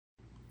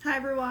Hi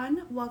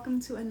everyone,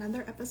 welcome to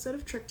another episode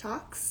of Trich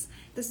Talks.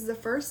 This is the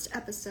first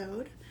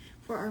episode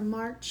for our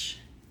March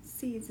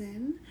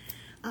season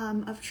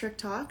of Trich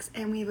Talks,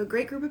 and we have a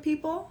great group of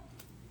people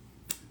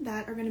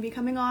that are going to be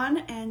coming on,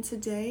 and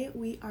today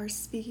we are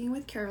speaking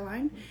with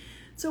Caroline.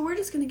 So we're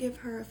just going to give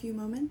her a few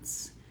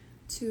moments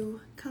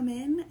to come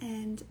in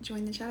and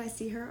join the chat. I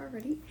see her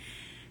already,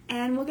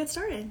 and we'll get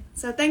started.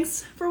 So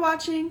thanks for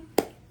watching.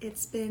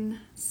 It's been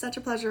such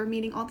a pleasure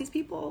meeting all these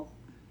people.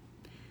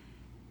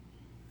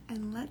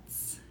 And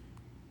let's...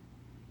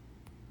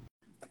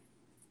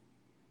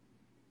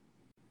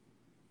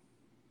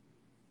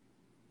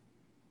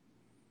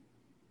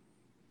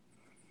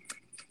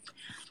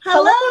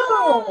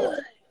 Hello!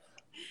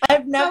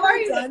 I've never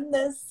done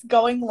this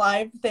going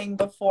live thing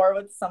before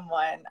with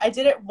someone. I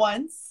did it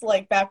once,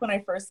 like back when I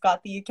first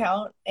got the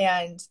account,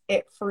 and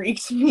it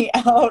freaked me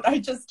out. I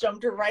just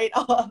jumped right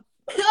off.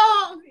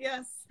 Oh,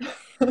 yes.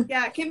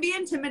 Yeah, it can be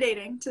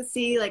intimidating to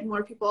see like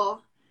more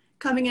people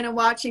coming in and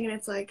watching, and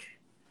it's like,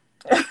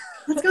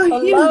 what's going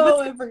on?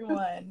 Hello,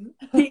 everyone.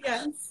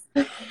 Yes.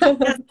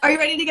 Yes. Are you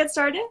ready to get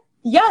started?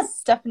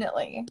 Yes,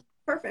 definitely.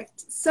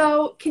 Perfect.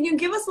 So can you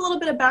give us a little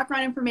bit of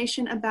background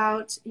information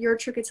about your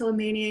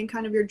trichotillomania and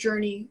kind of your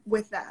journey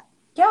with that?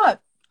 Yeah.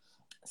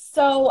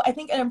 So I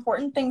think an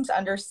important thing to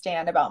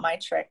understand about my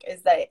trich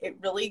is that it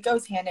really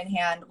goes hand in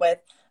hand with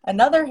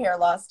another hair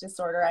loss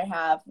disorder I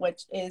have,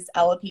 which is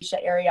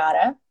alopecia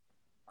areata.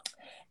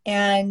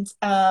 And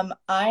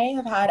I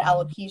have had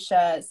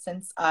alopecia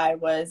since I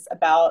was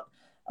about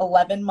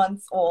 11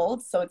 months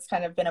old. So it's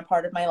kind of been a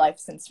part of my life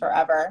since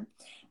forever.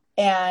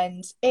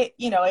 And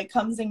it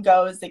comes and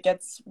goes. It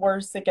gets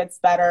worse. It gets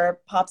better,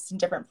 pops in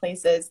different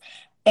places.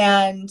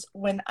 And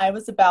when I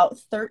was about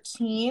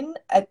 13,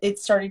 it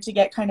started to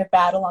get kind of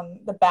bad along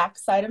the back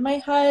side of my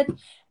head.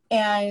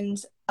 And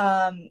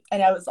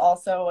I was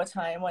also a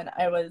time when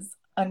I was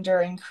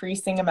under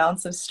increasing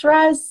amounts of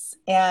stress.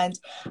 And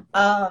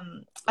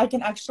I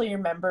can actually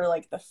remember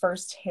like the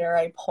first hair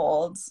I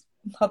pulled.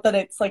 Not that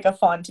it's like a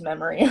fond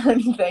memory or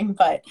anything,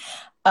 but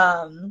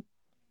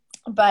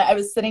I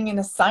was sitting in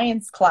a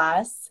science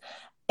class,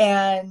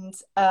 and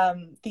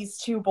these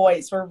two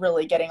boys were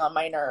really getting on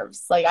my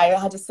nerves. Like I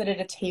had to sit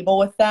at a table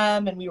with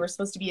them, and we were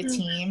supposed to be a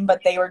team, but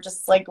they were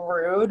just like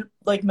rude,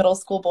 like middle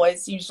school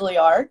boys usually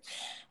are.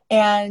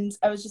 And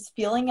I was just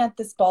feeling at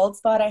this bald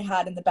spot I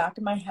had in the back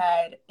of my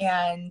head,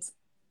 and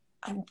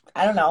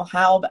I don't know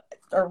how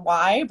or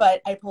why,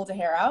 but I pulled a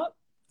hair out.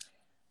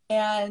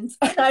 And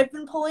I've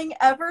been pulling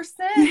ever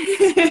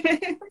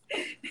since.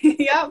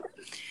 Yep.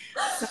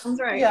 Sounds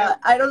right. Yeah, Yep.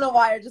 I don't know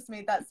why I just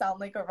made that sound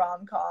like a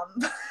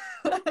rom-com.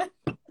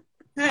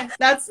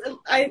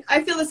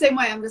 I feel the same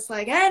way. I'm just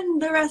like,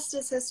 and the rest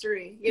is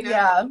history, you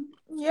know?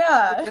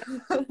 Yeah.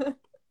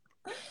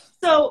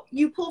 So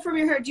you pull from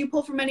your hair. Do you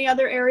pull from any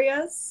other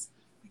areas?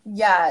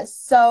 Yeah,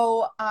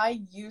 so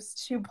I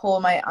used to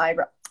pull my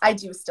eyebrow. I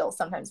do still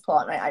sometimes pull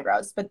out my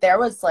eyebrows, but there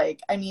was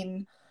like,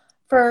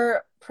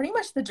 for pretty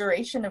much the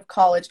duration of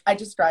college. I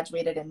just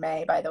graduated in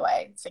May, by the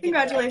way. So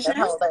congratulations.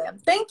 How old I am.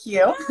 Thank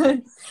you.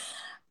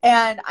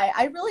 And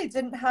I really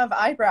didn't have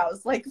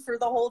eyebrows like for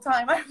the whole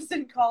time I was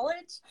in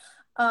college.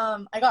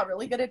 I got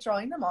really good at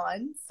drawing them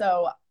on.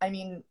 So,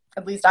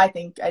 at least I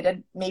think I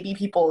did. Maybe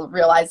people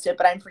realized it,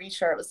 but I'm pretty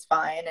sure it was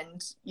fine.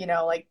 And,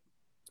 like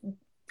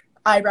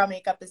eyebrow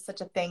makeup is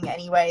such a thing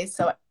anyway.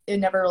 So it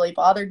never really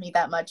bothered me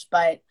that much.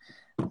 But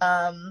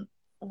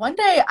one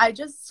day I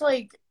just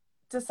like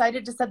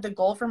decided to set the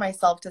goal for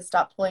myself to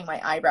stop pulling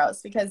my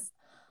eyebrows, because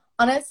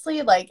honestly,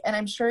 and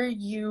I'm sure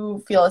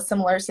you feel a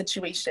similar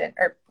situation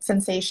or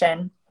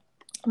sensation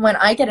when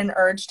I get an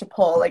urge to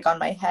pull like on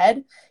my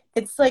head.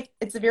 It's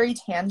a very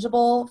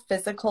tangible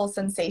physical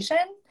sensation,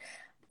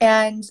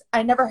 and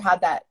I never had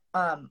that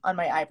on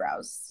my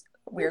eyebrows,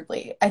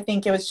 weirdly. I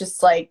think it was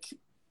just like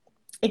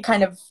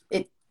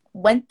it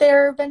went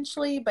there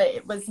eventually,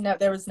 but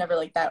there was never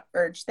like that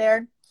urge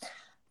there.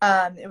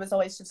 It was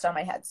always just on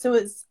my head. So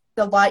it was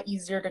a lot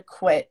easier to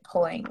quit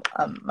pulling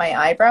my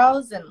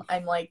eyebrows, and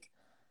I'm like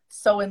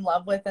so in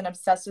love with and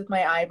obsessed with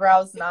my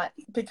eyebrows, not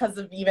because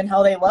of even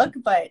how they look,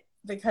 but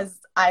because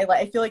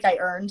I feel like I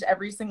earned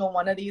every single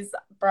one of these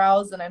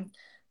brows, and I'm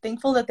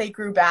thankful that they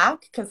grew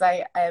back, because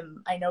I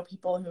know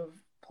people who've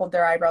pulled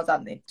their eyebrows out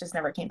and they just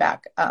never came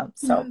back.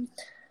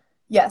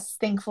 Yes,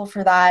 thankful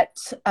for that.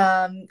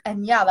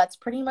 And yeah, that's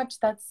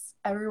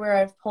everywhere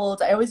I've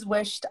pulled. I always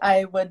wished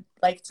I would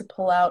like to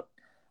pull out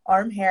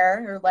arm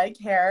hair or leg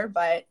hair,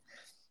 but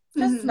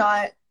just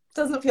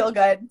doesn't feel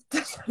good.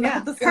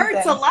 Yeah,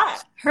 hurts a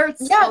lot.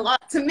 Hurts a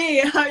lot to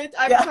me. I've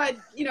tried,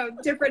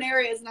 different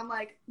areas, and I'm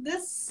like,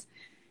 this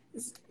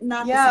is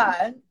not the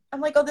same. I'm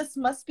like, oh, this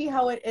must be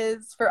how it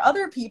is for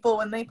other people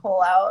when they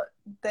pull out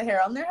the hair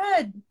on their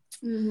head.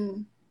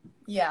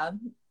 Yeah,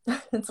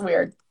 it's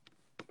weird.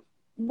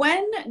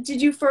 When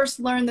did you first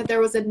learn that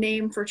there was a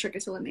name for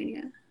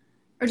trichotillomania?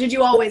 Or did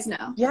you always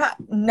know? Yeah,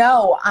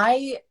 no,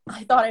 I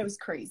thought I was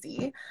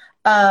crazy.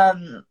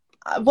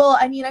 Well,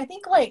 I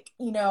think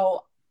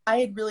I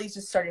had really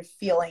just started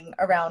feeling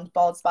around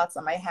bald spots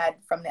on my head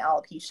from the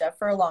alopecia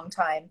for a long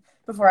time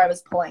before I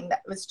was pulling.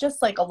 That was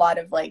just like a lot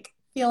of like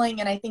feeling,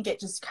 and I think it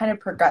just kind of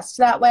progressed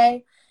that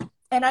way.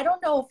 And I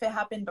don't know if it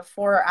happened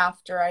before or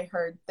after I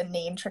heard the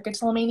name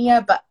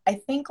trichotillomania, but I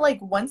think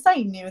like once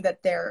I knew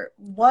that there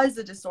was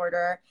a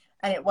disorder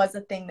and it was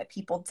a thing that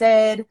people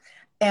did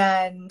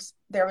and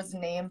there was a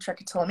name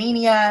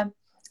trichotillomania,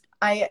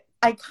 I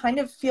kind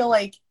of feel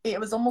like it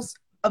was almost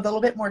a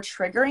little bit more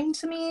triggering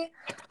to me.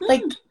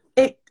 Like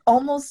it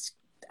almost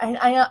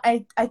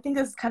I think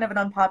this is kind of an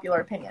unpopular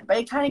opinion, but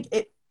it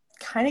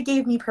kind of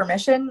gave me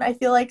permission, I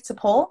feel like, to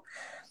pull.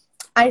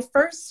 I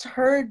first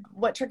heard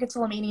what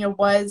trichotillomania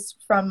was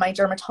from my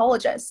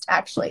dermatologist,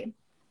 actually.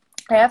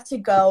 I have to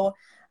go,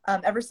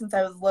 ever since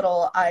I was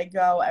little, I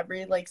go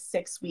every like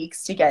 6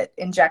 weeks to get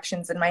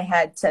injections in my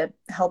head to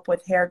help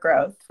with hair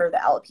growth for the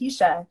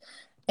alopecia.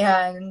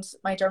 And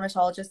my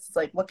dermatologist is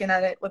like looking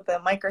at it with a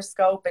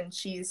microscope, and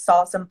she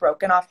saw some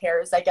broken off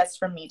hairs, I guess,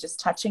 from me just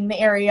touching the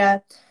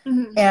area.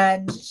 Mm-hmm.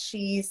 And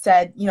she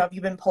said, you know, have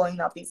you been pulling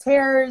out these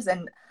hairs?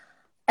 And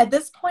at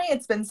this point,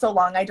 it's been so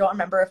long, I don't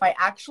remember if I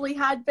actually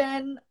had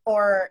been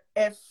or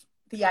if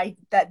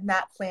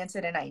that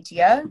planted an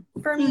idea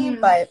for me,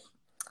 Mm-hmm. but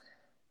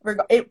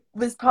it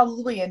was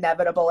probably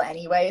inevitable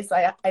anyway, so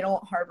I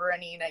don't harbor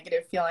any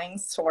negative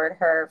feelings toward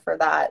her for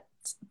that.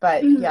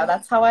 But Mm-hmm. yeah,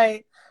 that's how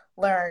I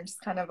learned. It's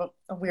kind of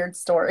a weird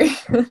story.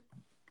 And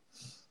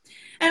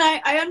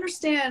I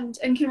understand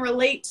and can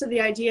relate to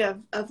the idea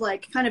of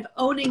like kind of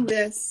owning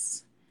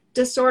this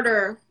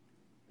disorder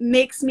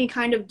makes me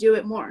kind of do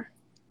it more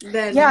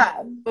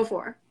than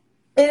before.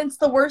 And it's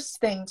the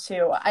worst thing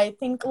too. I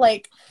think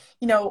like,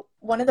 you know,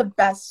 one of the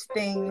best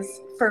things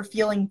for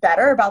feeling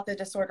better about the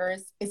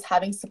disorders is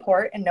having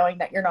support and knowing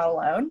that you're not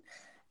alone.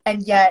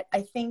 And yet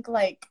I think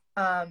like,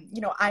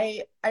 you know,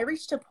 I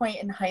reached a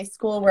point in high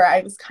school where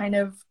I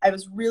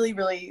was really,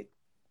 really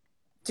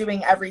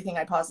doing everything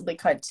I possibly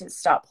could to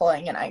stop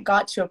pulling. And I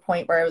got to a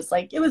point where it was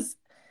like,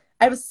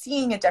 I was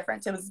seeing a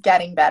difference. It was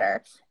getting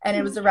better. And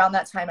it was around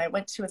that time I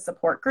went to a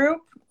support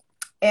group,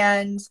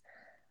 and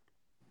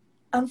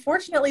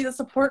unfortunately the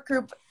support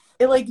group,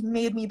 it like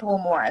made me pull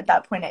more. At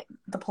that point,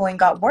 the pulling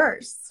got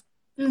worse.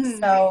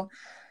 Mm-hmm. So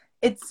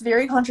it's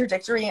very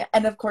contradictory.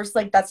 And of course,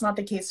 like that's not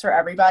the case for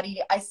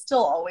everybody. I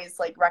still always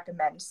like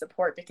recommend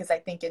support because I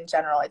think in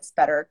general it's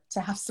better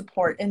to have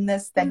support in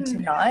this than to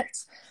not.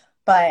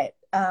 But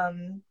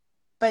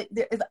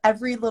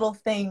every little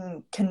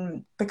thing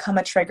can become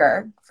a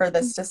trigger for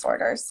this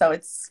disorder. So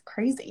it's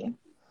crazy.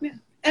 Yeah.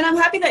 And I'm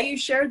happy that you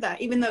shared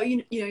that, even though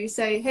you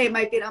say, hey, it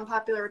might be an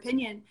unpopular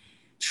opinion.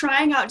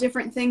 Trying out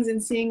different things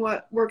and seeing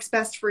what works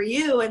best for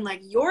you and like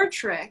your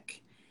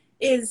trick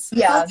is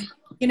healthy.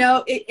 You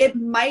know, it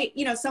might,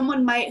 you know,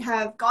 someone might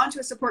have gone to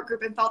a support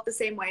group and felt the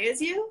same way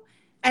as you,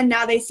 and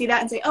now they see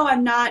that and say, oh,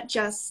 I'm not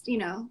just, you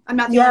know, I'm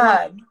not the only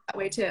one that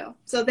way too.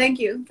 So thank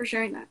you for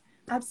sharing that.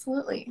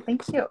 Absolutely.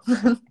 Thank you.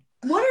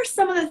 What are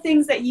some of the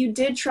things that you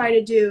did try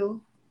to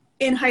do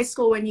in high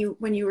school when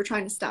you were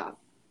trying to stop?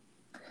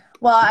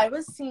 Well, I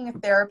was seeing a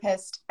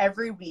therapist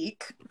every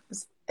week. It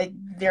was a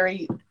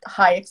very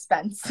high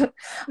expense.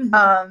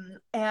 Mm-hmm.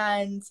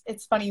 And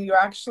it's funny, we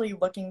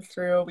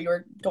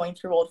were going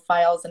through old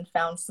files and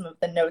found some of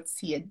the notes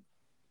he had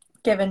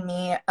given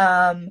me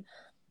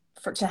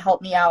to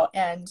help me out.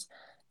 And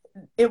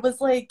it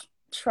was like,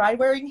 try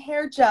wearing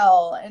hair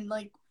gel and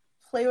like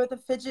play with a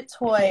fidget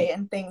toy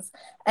and things.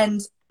 And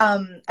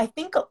I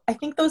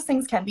think those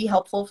things can be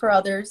helpful for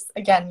others.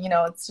 Again, you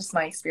know, it's just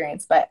my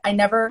experience, but I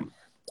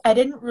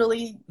didn't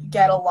really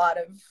get a lot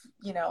of,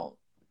 you know,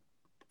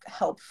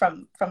 help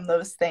from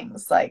those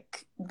things,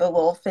 like the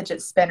little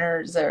fidget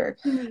spinners or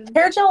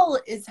hair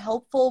gel is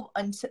helpful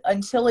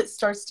until it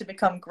starts to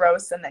become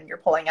gross, and then you're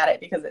pulling at it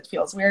because it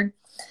feels weird.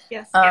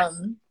 Yes.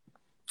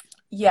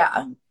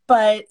 Yeah,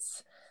 but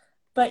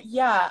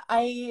yeah,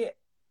 I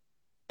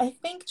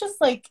think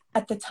just like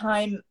at the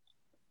time,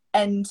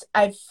 and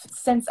I've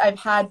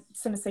had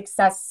some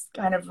success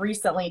kind of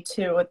recently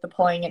too with the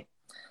pulling.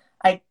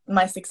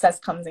 My success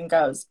comes and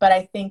goes, but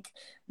I think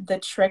the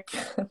trick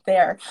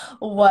there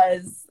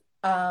was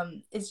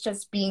is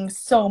just being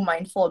so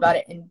mindful about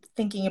it and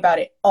thinking about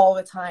it all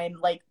the time,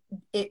 like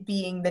it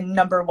being the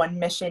number one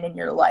mission in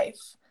your life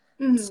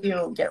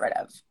to get rid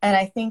of. And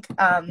I think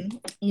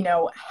you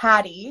know,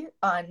 Hattie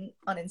on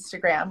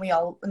Instagram, we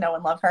all know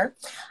and love her.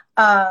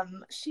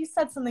 She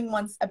said something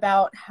once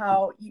about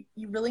how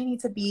you really need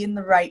to be in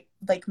the right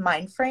like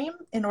mind frame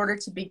in order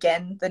to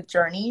begin the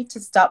journey to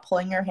stop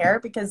pulling your hair,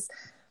 because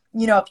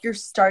you know, if you're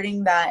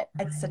starting that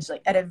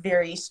at a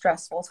very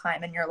stressful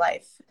time in your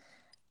life,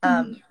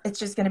 it's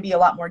just going to be a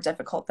lot more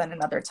difficult than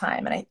another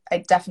time. And I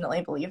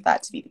definitely believe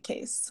that to be the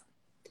case.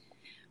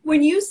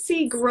 When you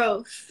see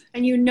growth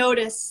and you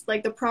notice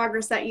like the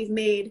progress that you've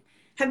made,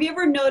 have you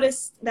ever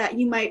noticed that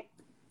you might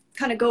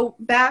kind of go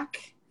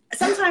back?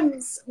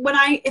 Sometimes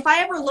if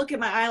I ever look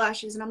at my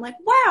eyelashes and I'm like,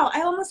 wow,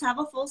 I almost have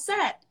a full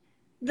set.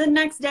 The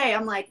next day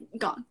I'm like,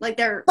 gone. Like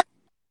they're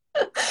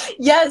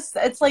Yes,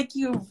 it's like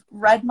you've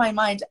read my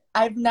mind.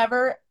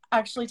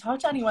 actually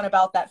talked to anyone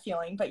about that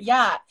feeling, but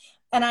yeah.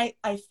 And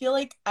I feel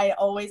like I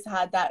always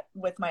had that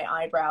with my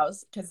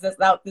eyebrows because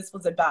this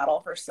was a battle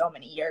for so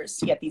many years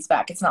to get these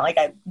back. It's not like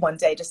I one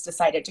day just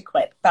decided to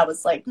quit. That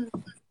was like,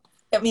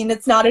 I mean,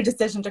 it's not a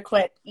decision to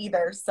quit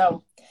either.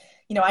 So,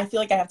 I feel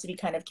like I have to be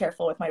kind of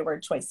careful with my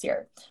word choice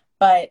here.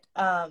 But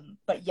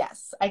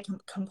yes, I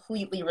can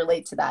completely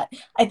relate to that.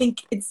 I think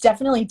it's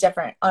definitely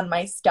different on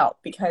my scalp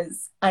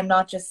because I'm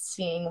not just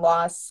seeing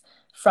loss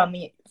from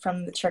the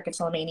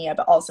trichotillomania,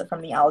 but also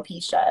from the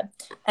alopecia,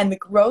 and the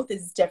growth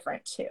is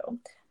different too.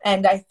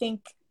 And I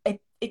think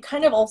it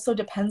kind of also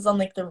depends on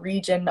like the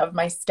region of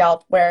my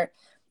scalp, where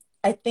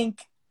I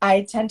think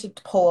I tend to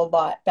pull a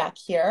lot back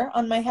here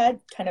on my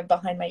head, kind of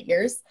behind my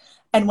ears.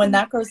 And when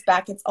that grows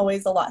back, it's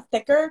always a lot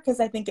thicker because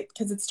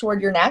because it's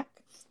toward your neck.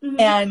 Mm-hmm.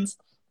 And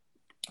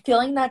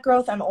feeling that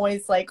growth, I'm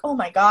always like, oh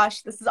my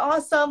gosh, this is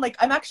awesome. Like,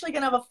 I'm actually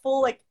going to have a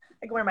full, like,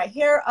 I can wear my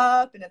hair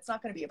up and it's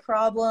not going to be a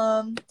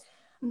problem.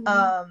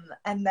 Mm-hmm.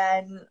 And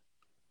then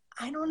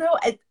I don't know.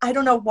 I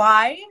don't know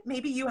why.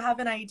 Maybe you have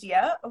an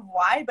idea of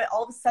why, but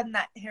all of a sudden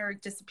that hair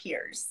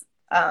disappears.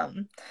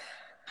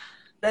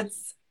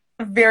 That's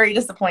very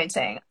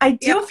disappointing. I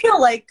do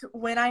feel like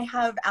when I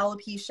have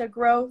alopecia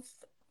growth,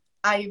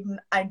 I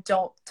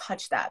don't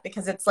touch that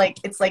because it's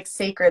like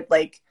sacred.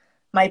 Like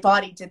my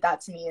body did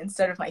that to me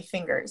instead of my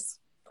fingers,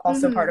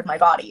 also Mm-hmm. part of my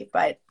body.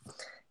 But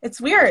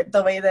it's weird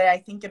the way that I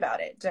think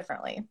about it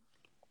differently.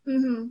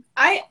 Mm-hmm.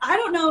 I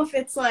don't know if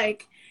it's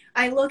like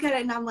I look at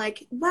it and I'm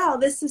like, wow,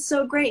 this is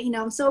so great.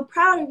 I'm so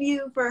proud of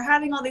you for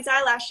having all these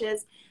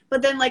eyelashes.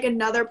 But then like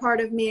another part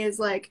of me is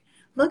like,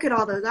 look at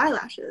all those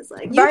eyelashes.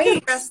 Like you Right?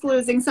 could risk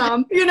losing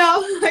some,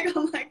 like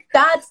I'm like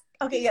That's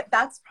okay. Yeah,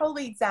 that's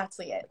probably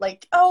exactly it.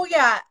 Like, oh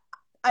yeah,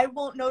 I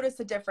won't notice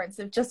a difference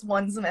if just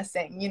one's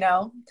missing,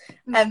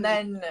 Mm-hmm. And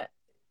then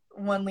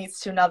one leads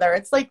to another.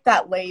 It's like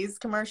that Lay's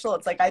commercial.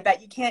 It's like, I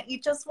bet you can't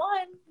eat just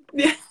one.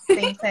 Yeah.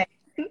 Same thing.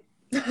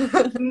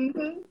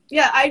 Mm-hmm.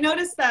 Yeah, I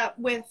noticed that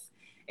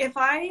if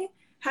I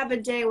have a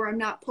day where I'm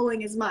not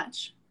pulling as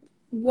much,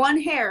 one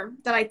hair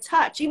that I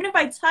touch, even if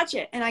I touch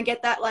it and I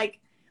get that like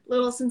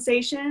little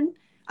sensation,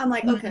 I'm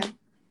like, okay,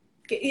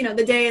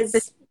 the day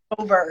is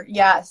over.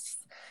 Yes.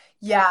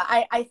 Yeah,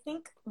 I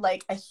think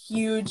like a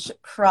huge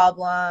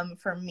problem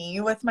for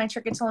me with my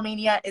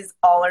trichotillomania is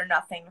all or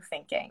nothing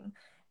thinking.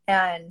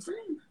 And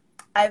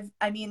I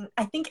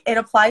think it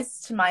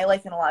applies to my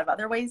life in a lot of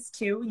other ways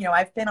too.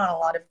 I've been on a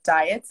lot of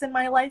diets in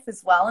my life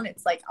as well. And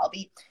it's like, I'll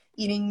be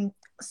eating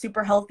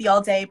super healthy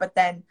all day, but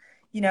then,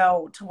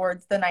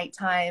 towards the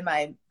nighttime,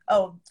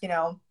 I'll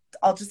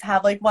just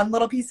have like one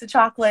little piece of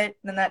chocolate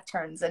and then that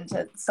turns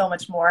into so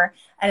much more.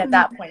 And at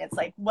that point, it's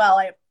like,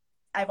 well,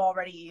 I've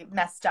already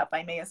messed up.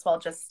 I may as well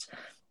just,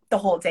 the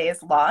whole day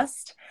is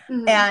lost.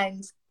 Mm-hmm.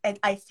 And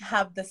I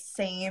have the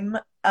same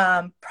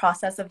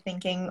process of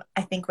thinking,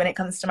 I think, when it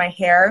comes to my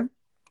hair.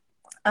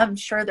 I'm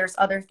sure there's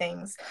other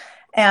things.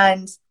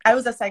 And I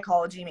was a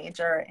psychology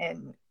major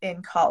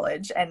in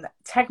college. And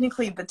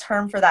technically the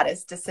term for that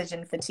is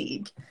decision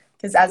fatigue.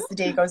 Because as the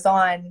day goes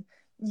on,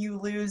 you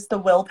lose the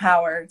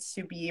willpower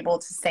to be able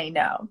to say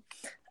no.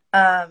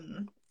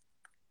 Hi,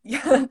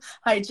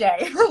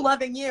 Jay.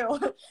 Loving you.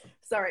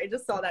 Sorry, I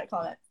just saw that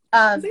comment.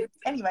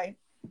 Anyway.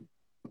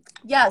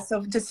 Yeah,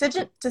 so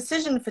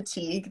decision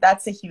fatigue,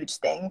 that's a huge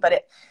thing,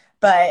 but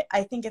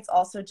I think it's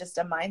also just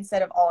a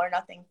mindset of all or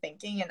nothing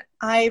thinking, and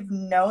I've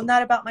known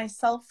that about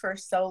myself for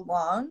so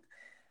long.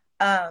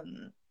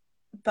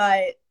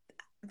 But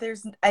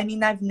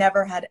I've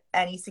never had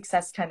any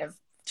success kind of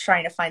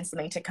trying to find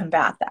something to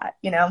combat that,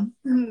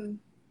 Mm-hmm.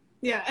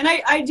 Yeah, and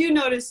I do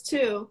notice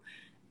too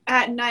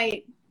at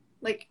night,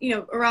 like,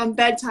 around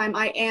bedtime,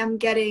 I am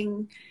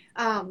getting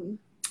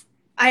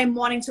I am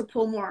wanting to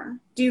pull more.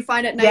 Do you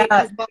find at night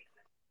as well?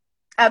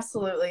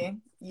 Absolutely.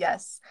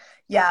 Yes.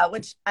 Yeah,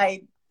 which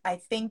I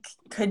think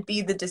could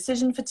be the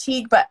decision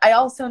fatigue, but I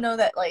also know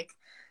that like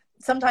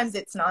sometimes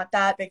it's not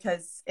that,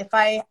 because if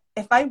I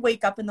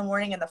wake up in the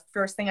morning and the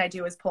first thing I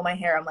do is pull my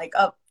hair, I'm like,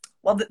 oh,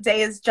 well, the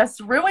day is just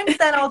ruined,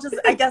 then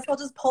I guess I'll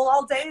just pull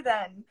all day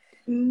then.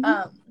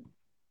 Mm-hmm.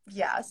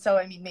 Yeah, so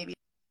I mean, maybe.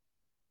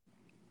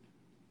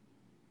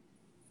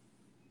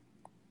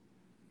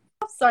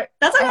 Oh, sorry.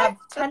 That's okay. I have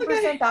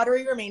 10%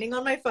 battery remaining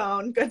on my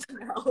phone. Good to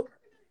know.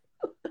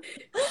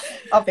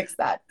 I'll fix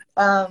that.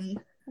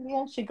 Maybe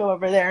I should go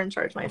over there and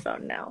charge my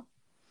phone now.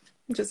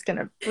 I'm just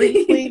gonna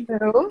briefly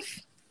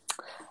move.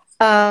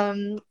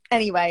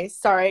 Anyway,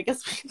 sorry, I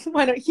guess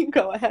why don't you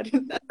go ahead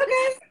and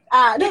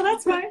add. No,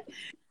 that's fine.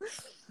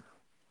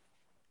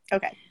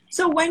 Okay.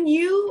 So when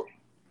you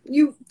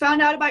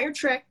found out about your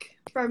trick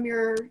from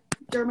your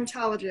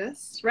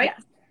dermatologist, right?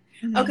 Yes.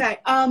 Mm-hmm. Okay.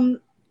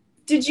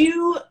 Did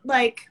you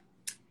like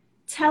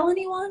tell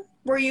anyone?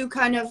 Were you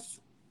kind of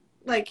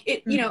like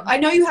it? I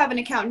know you have an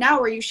account now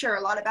where you share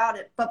a lot about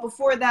it, but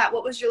before that,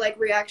 what was your like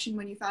reaction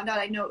when you found out?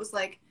 I know it was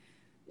like,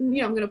 I'm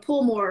gonna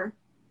pull more,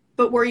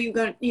 but were you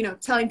going,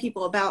 telling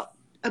people about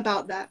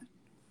that?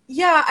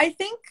 Yeah, I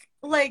think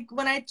like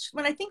when I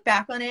think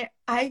back on it,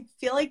 I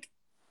feel like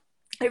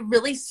I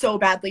really so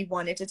badly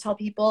wanted to tell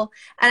people.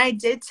 And I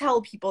did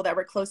tell people that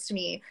were close to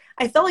me.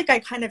 I felt like I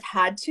kind of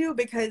had to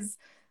because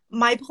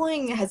my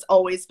pulling has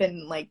always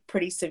been like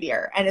pretty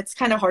severe and it's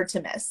kind of hard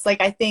to miss.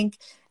 Like, I think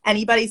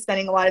anybody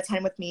spending a lot of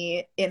time with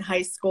me in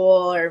high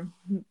school or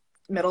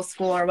middle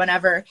school or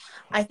whenever,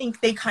 I think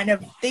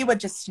they would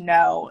just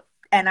know.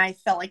 And I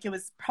felt like it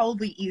was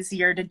probably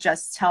easier to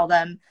just tell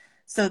them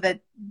so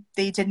that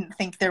they didn't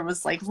think there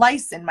was like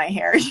lice in my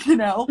hair,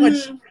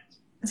 which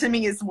to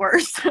me is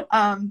worse.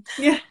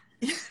 Yeah.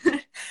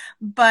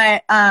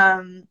 But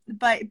then,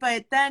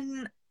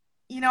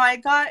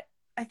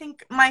 I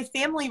think my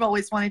family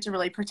always wanted to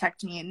really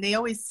protect me. And they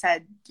always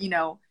said,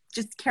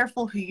 just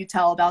careful who you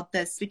tell about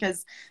this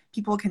because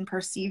people can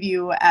perceive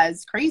you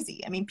as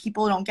crazy. I mean,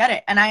 people don't get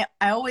it. And I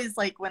always,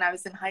 like, when I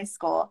was in high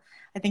school,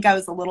 I think I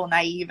was a little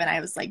naive and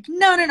I was like,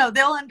 no,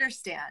 they'll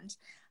understand.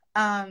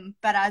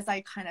 But as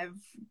I kind of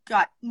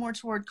got more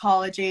toward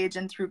college age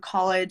and through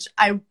college,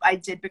 I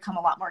did become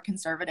a lot more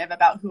conservative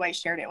about who I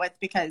shared it with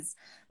because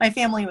my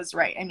family was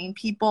right. I mean,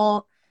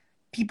 people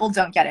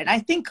don't get it. And I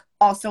think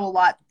also a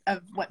lot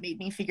of what made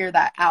me figure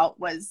that out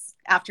was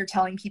after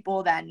telling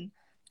people, then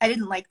I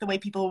didn't like the way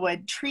people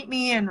would treat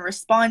me and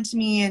respond to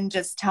me and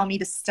just tell me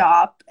to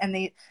stop.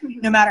 And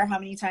no matter how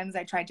many times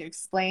I tried to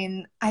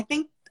explain, I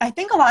think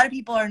a lot of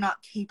people are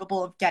not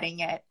capable of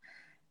getting it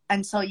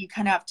until you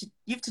kind of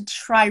you have to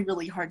try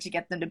really hard to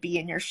get them to be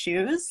in your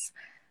shoes.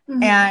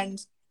 And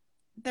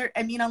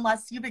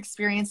unless you've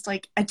experienced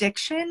like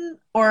addiction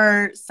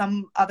or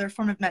some other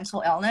form of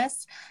mental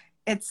illness,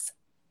 it's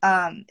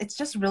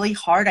just really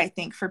hard, I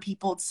think, for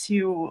people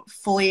to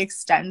fully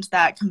extend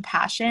that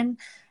compassion.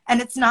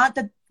 And it's not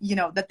that,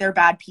 that they're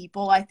bad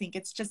people. I think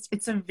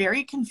it's a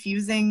very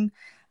confusing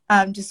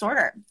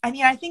disorder. I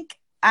mean, I think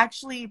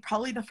actually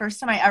probably the first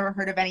time I ever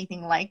heard of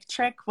anything like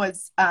Trich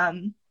was,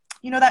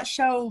 that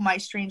show, My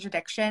Strange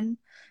Addiction.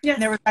 Yes.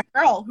 And there was that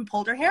girl who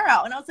pulled her hair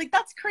out. And I was like,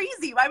 that's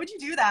crazy. Why would you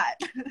do that?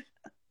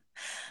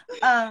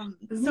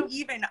 So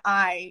even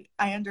I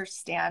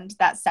understand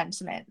that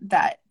sentiment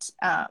that,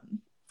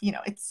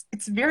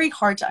 it's very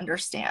hard to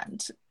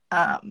understand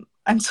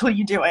until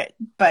you do it,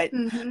 but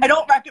I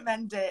don't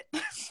recommend it.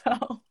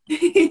 So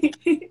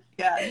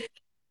yeah,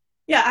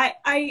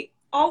 I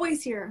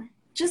always hear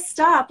just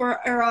stop,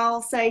 or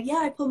I'll say,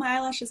 yeah, I pull my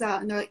eyelashes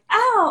out, and they're like,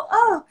 ow,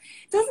 oh,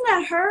 doesn't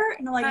that hurt?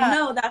 And I'm like,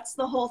 no, that's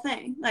the whole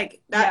thing. Like,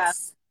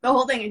 that's the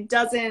whole thing. It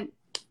doesn't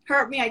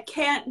hurt me. I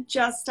can't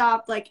just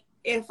stop. Like,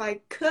 if I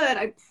could,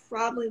 I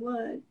probably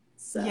would.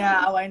 So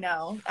yeah, I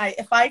know.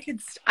 If I could,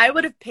 I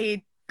would have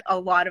paid a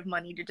lot of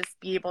money to just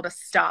be able to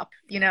stop.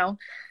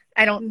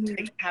 I don't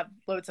have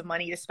loads of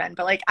money to spend,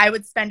 but like I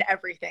would spend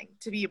everything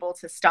to be able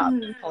to stop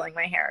pulling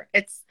my hair.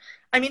 It's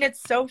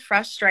so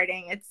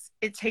frustrating.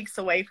 It takes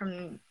away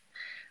from,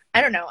 I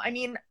don't know. I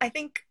mean, I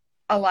think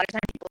a lot of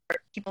times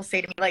people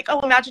say to me like, oh,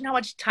 imagine how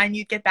much time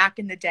you'd get back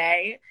in the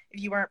day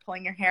if you weren't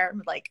pulling your hair.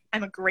 Like,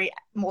 I'm a great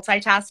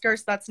multitasker,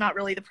 so that's not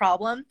really the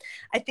problem.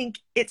 I think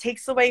it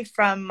takes away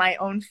from my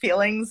own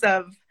feelings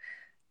of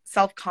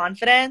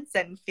self-confidence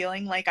and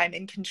feeling like I'm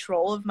in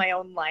control of my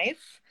own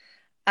life.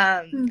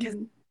 Because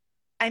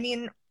I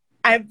mean,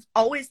 I've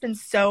always been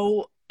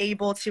so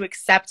able to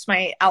accept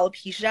my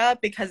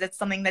alopecia because it's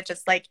something that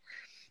just like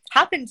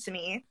happened to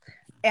me.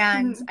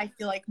 And I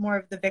feel like more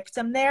of the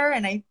victim there.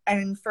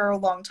 And for a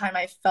long time,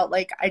 I felt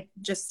like I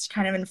just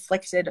kind of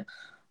inflicted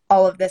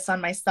all of this on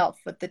myself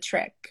with the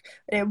trich.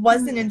 It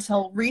wasn't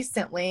until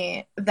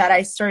recently that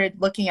I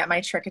started looking at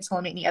my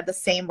trichotillomania the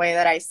same way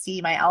that I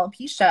see my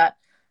alopecia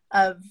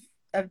of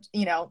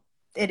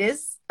it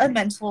is a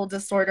mental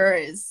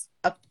disorder.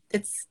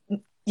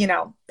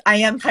 I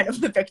am kind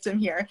of the victim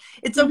here.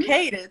 It's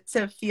okay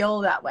to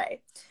feel that way.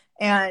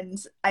 And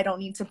I don't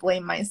need to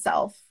blame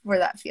myself for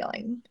that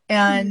feeling.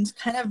 And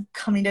kind of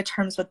coming to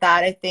terms with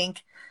that, I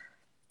think,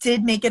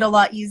 did make it a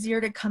lot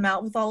easier to come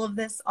out with all of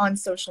this on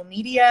social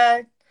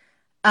media.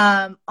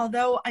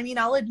 Although, I mean,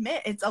 I'll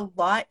admit it's a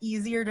lot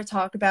easier to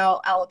talk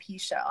about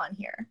alopecia on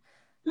here.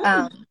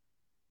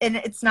 And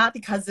it's not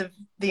because of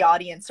the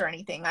audience or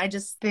anything. I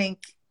just think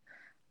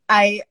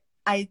I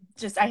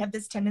have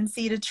this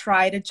tendency to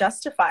try to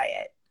justify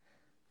it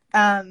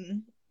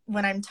when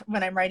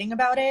I'm writing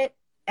about it.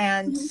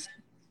 And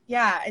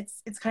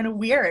it's kind of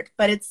weird,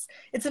 but it's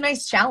a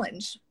nice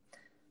challenge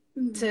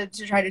to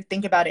try to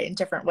think about it in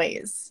different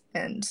ways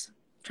and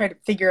try to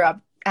figure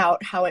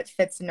out how it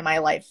fits into my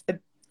life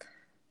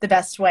the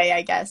best way,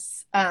 I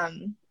guess,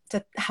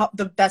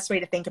 the best way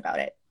to think about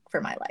it for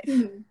my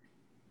life.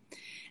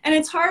 And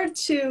it's hard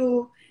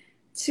to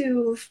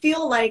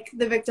feel like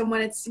the victim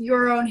when it's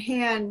your own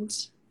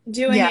hand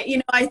doing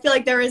it. I feel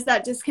like there is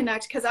that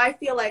disconnect because I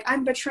feel like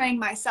I'm betraying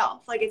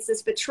myself. Like, it's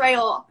this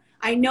betrayal.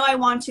 I know I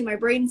want to. My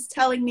brain's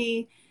telling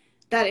me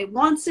that it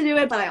wants to do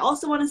it, but I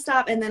also want to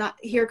stop. And then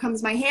here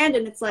comes my hand,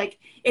 and it's like,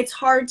 it's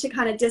hard to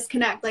kind of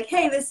disconnect. Like,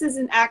 hey, this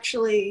isn't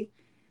actually,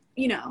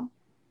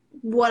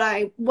 what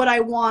I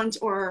want,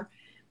 or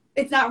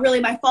it's not really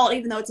my fault,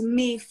 even though it's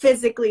me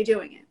physically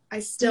doing it. I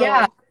still.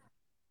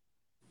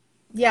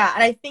 Yeah.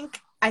 And I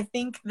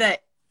think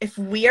that if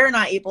we are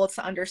not able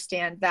to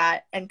understand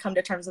that and come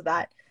to terms with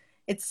that,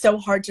 it's so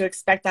hard to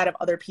expect that of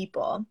other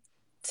people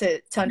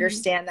to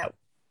understand that,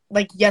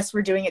 like, yes,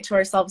 we're doing it to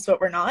ourselves,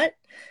 but we're not.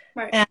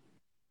 Right. And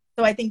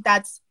so I think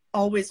that's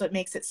always what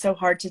makes it so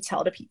hard to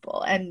tell to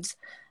people. And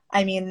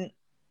I mean,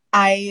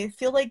 I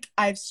feel like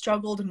I've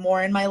struggled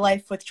more in my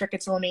life with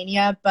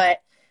trichotillomania,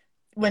 but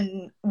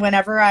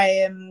whenever I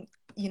am,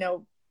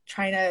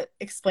 trying to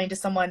explain to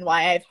someone why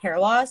I have hair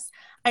loss,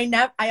 I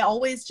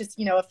always just,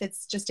 if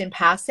it's just in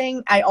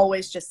passing, I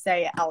always just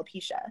say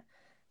alopecia,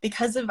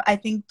 because of, I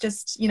think,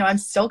 just, I'm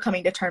still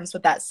coming to terms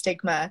with that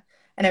stigma,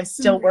 and I'm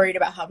still worried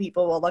about how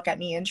people will look at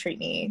me and treat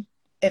me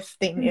if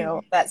they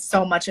knew that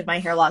so much of my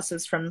hair loss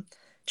is from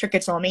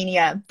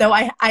trichotillomania. Though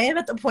I am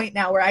at the point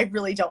now where I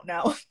really don't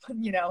know,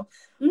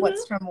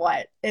 what's from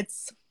what.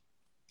 It's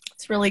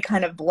really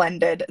kind of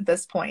blended at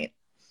this point.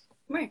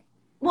 Right.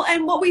 Well,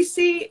 and what we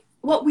see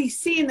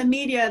in the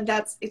media,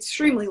 that's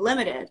extremely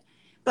limited.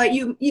 But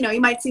you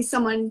might see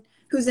someone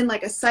who's in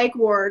like a psych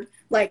ward,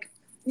 like,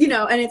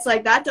 and it's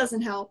like, that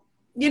doesn't help.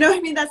 You know what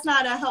I mean? That's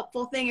not a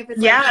helpful thing if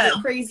it's like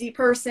a crazy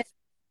person,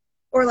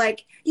 or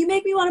like, you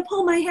make me want to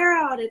pull my hair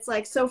out. It's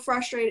like so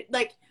frustrated.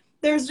 Like,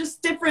 there's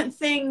just different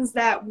things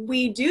that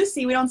we do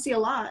see. We don't see a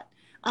lot.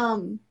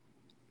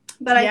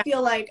 But I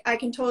feel like I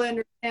can totally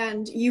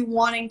understand you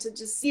wanting to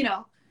just,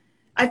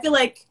 I feel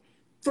like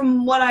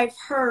from what I've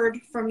heard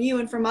from you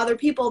and from other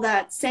people,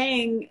 that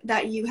saying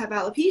that you have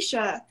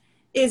alopecia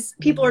is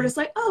people are just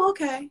like, oh,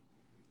 okay.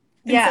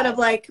 Instead of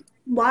like,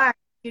 why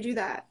do you do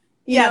that?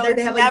 You know, there's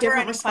they have never like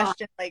different any response.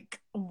 question like,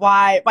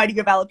 why do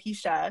you have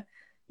alopecia?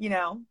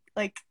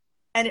 Like,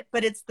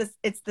 but it's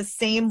the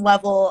same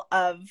level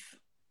of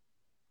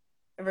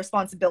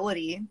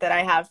responsibility that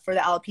I have for the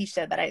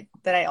alopecia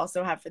that I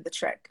also have for the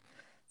trich.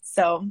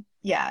 So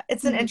yeah,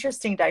 it's an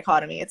interesting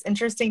dichotomy. It's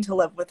interesting to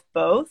live with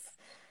both.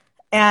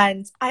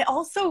 And I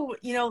also,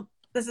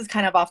 this is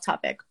kind of off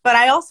topic, but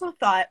I also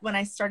thought when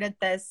I started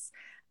this,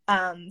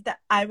 that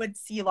I would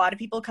see a lot of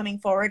people coming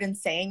forward and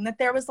saying that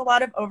there was a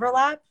lot of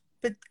overlap,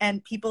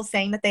 and people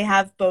saying that they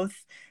have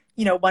both,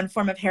 one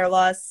form of hair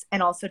loss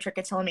and also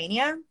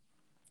trichotillomania,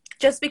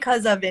 just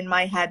because of, in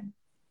my head,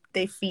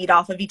 they feed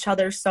off of each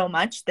other so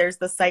much. There's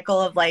the cycle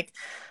of like,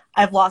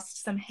 I've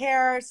lost some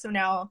hair, so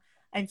now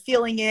I'm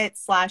feeling it,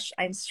 /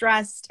 I'm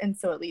stressed. And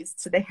so it leads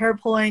to the hair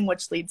pulling,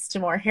 which leads to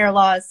more hair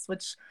loss,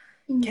 which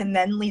can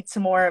then lead to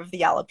more of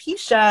the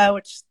alopecia,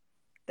 which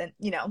then,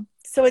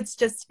 so it's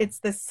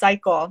this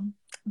cycle.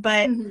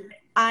 But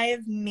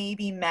I've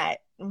maybe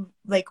met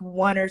like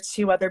one or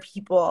two other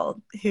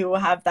people who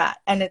have that.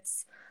 And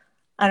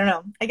I don't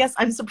know, I guess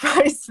I'm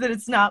surprised that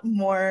it's not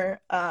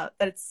more, that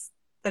it's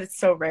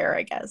so rare,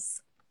 I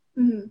guess.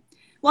 Well,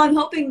 I'm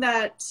hoping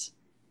that,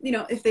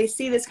 if they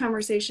see this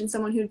conversation,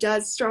 someone who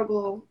does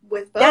struggle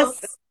with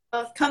both,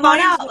 come on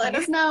out, let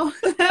us know.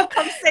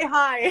 Come say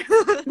hi.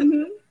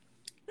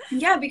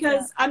 Yeah,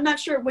 because I'm not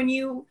sure when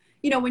you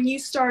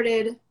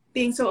started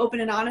being so open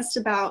and honest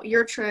about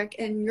your trich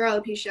and your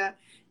alopecia,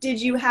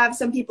 did you have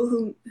some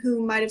people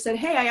who might have said,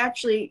 hey, I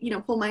actually,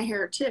 pull my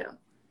hair too?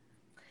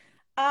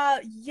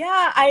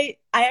 Yeah, I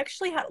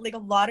actually had like a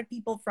lot of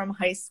people from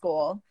high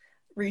school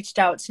reached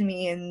out to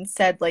me and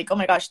said like, oh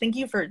my gosh, thank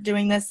you for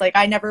doing this. Like,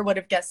 I never would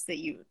have guessed that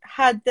you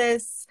had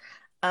this.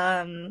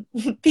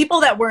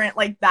 People that weren't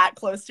like that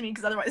close to me,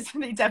 because otherwise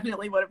they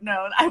definitely would have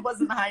known I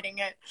wasn't hiding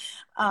it.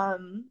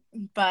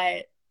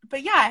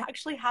 But yeah, I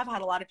actually have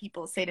had a lot of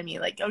people say to me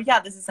like, oh yeah,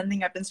 this is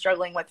something I've been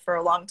struggling with for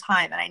a long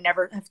time and I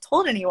never have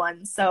told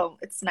anyone. So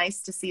it's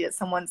nice to see that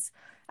someone's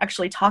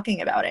actually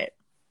talking about it.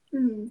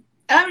 And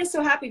I'm just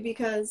so happy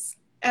because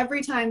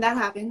every time that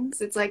happens,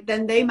 it's like,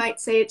 then they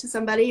might say it to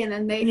somebody, and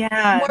then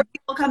more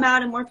people come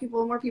out, and more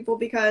people,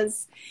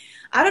 because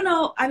I don't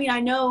know. I mean,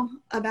 I know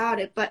about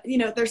it, but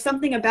there's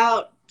something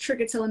about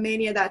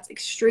trichotillomania that's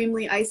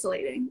extremely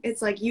isolating.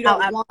 It's like you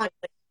don't want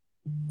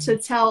to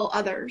tell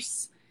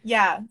others.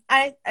 Yeah.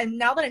 And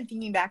now that I'm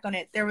thinking back on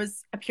it, there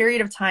was a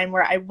period of time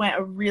where I went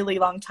a really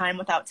long time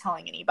without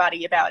telling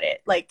anybody about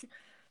it, like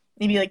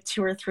maybe like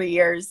 2 or 3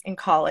 years in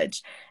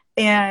college.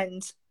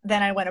 And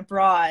then I went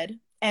abroad,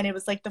 and it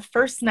was like the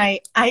first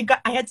night I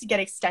had to get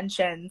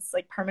extensions,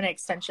 like permanent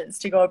extensions,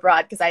 to go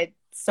abroad because I had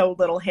so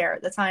little hair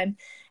at the time.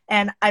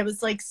 And I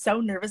was like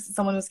so nervous that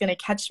someone was going to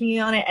catch me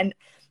on it.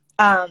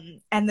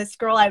 And this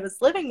girl I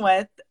was living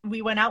with,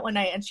 we went out one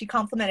night and she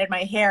complimented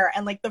my hair.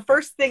 And like the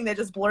first thing that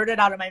just blurted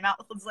out of my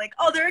mouth was like,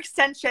 oh, they're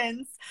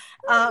extensions.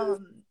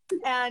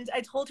 And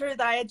I told her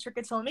that I had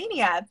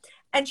trichotillomania,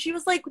 and she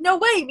was like, no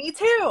way, me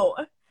too.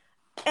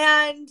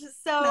 And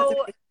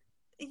so,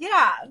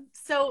 yeah,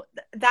 so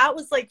that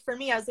was like, for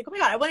me, I was like, oh my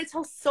God, I want to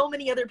tell so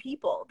many other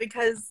people,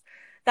 because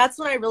that's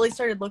when I really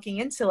started looking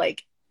into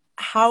like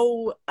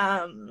how,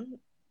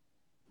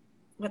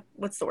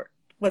 what's the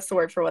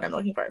word for what I'm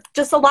looking for?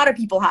 Just a lot of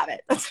people have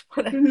it. That's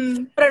what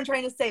I'm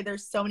trying to say.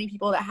 There's so many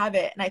people that have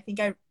it. And I think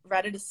I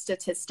read a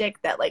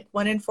statistic that like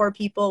 1 in 4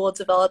 people will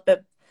develop a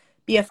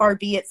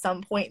BFRB at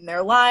some point in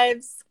their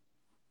lives.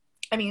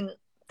 I mean,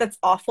 that's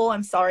awful.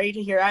 I'm sorry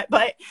to hear that,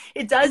 but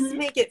it does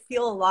make it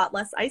feel a lot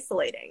less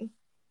isolating.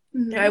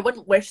 I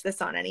wouldn't wish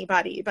this on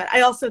anybody, but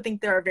I also think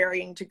there are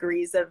varying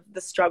degrees of the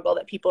struggle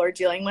that people are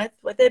dealing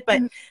with it.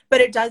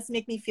 But it does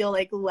make me feel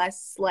like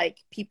less like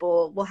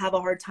people will have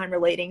a hard time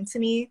relating to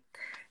me.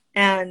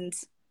 And,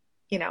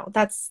 you know,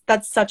 that's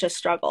such a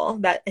struggle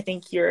that I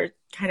think you're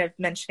kind of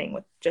mentioning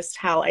with just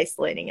how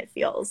isolating it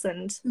feels.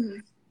 And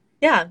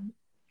yeah.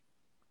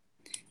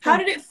 How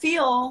did it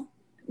feel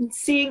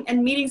seeing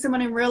and meeting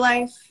someone in real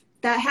life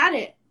that had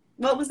it?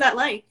 What was that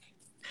like?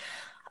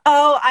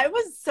 Oh, I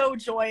was so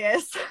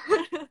joyous.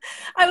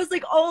 I was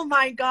like, oh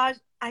my gosh.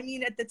 I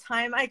mean, at the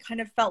time, I kind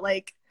of felt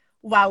like,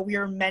 wow, we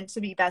were meant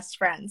to be best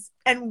friends.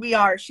 And we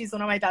are. She's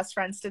one of my best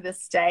friends to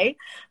this day.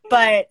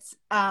 But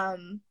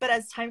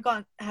as time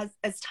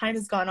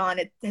has gone on,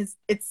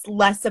 it's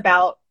less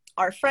about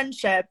our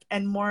friendship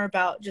and more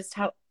about just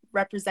how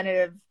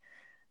representative,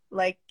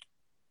 like,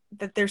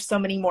 that there's so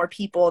many more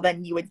people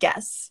than you would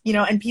guess, you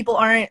know, and people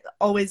aren't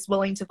always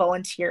willing to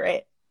volunteer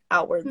it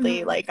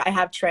outwardly. Like I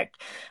have Trich,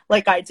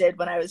 like I did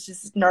when I was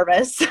just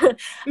nervous.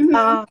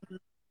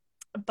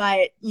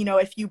 But you know,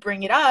 if you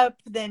bring it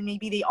up, then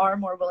maybe they are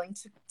more willing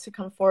to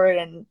come forward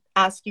and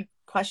ask you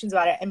questions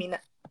about it. I mean,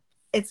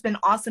 it's been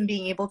awesome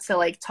being able to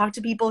like talk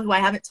to people who I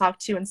haven't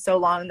talked to in so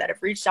long that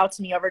have reached out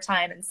to me over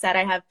time and said,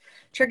 I have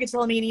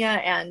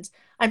trichotillomania and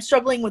I'm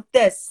struggling with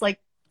this.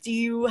 Like, do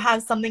you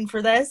have something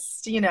for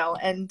this? You know,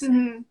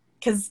 and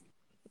because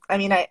I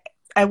mean,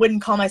 I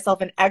wouldn't call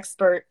myself an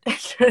expert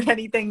at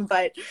anything,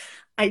 but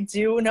I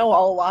do know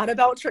a lot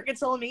about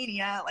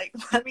trichotillomania. Like,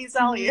 let me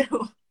tell you.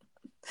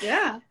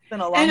 Yeah. It's been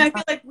a long and I time.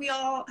 feel like we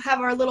all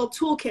have our little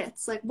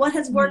toolkits. Like, what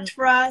has worked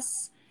for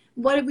us?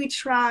 What have we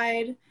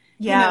tried?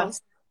 Yeah. You know?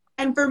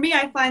 And for me,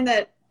 I find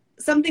that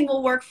something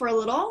will work for a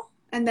little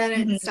and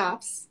then it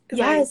stops.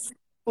 Yes. I'm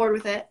bored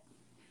with it.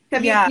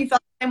 Have you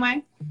felt the same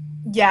way?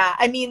 Yeah.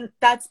 I mean,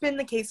 that's been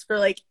the case for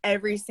like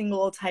every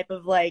single type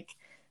of like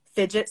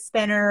fidget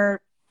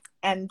spinner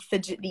and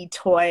fidgety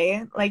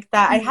toy like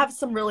that. I have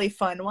some really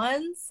fun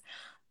ones.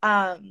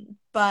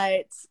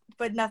 But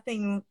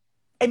nothing,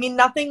 I mean,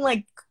 nothing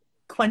like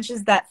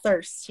quenches that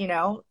thirst, you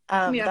know?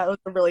 That was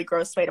a really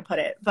gross way to put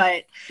it,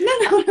 but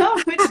no,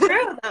 it's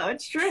true though.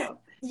 It's true.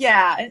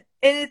 Yeah, and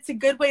it's a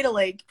good way to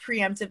like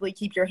preemptively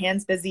keep your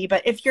hands busy.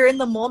 But if you're in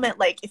the moment,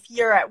 like if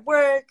you're at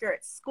work or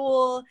at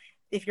school,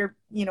 if you're,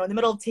 you know, in the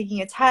middle of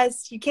taking a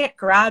test, you can't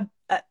grab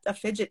a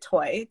fidget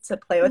toy to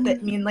play with it.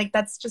 I mean, like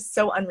that's just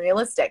so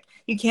unrealistic.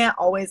 You can't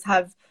always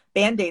have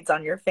band-aids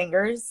on your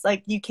fingers.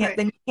 Like you can't,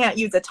 then you can't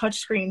use a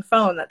touchscreen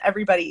phone. That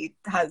everybody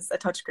has a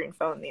touchscreen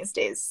phone these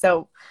days.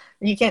 So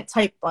you can't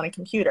type on a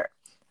computer.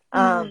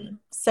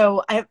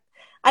 So I've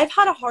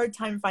had a hard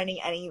time finding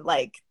any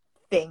like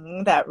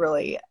thing that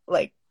really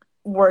like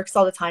works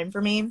all the time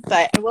for me,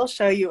 but I will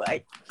show you.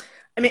 I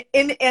mean,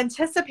 in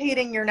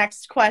anticipating your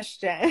next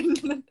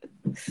question,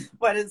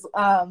 what is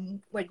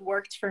like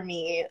worked for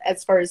me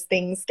as far as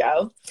things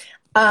go.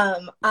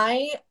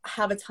 I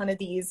have a ton of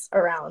these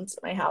around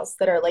my house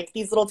that are like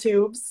these little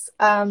tubes,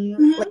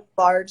 like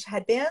large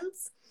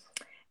headbands,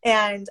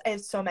 and I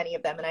have so many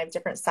of them, and I have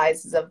different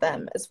sizes of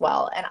them as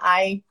well. And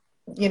I,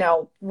 you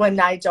know, when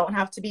I don't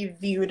have to be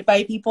viewed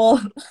by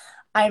people,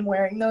 I'm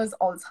wearing those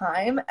all the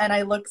time and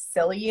I look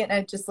silly and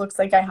it just looks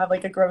like I have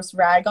like a gross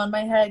rag on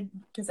my head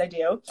because I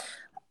do.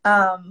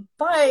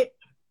 But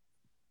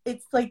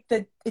it's like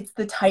it's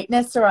the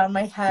tightness around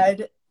my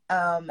head,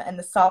 and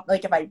the soft,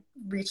 like if I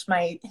reach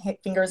my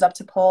fingers up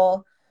to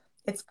pull,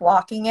 it's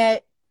blocking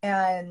it.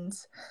 And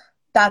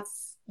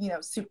that's, you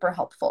know, super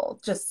helpful.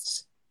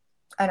 Just,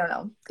 I don't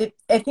know.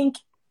 I think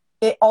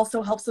it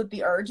also helps with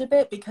the urge a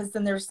bit because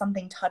then there's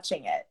something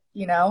touching it,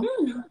 you know?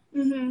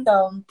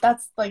 So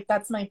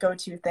that's my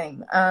go-to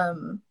thing.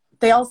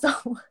 They also,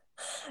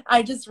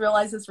 I just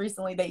realized this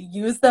recently, they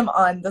use them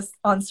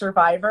on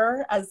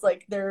Survivor as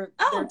like their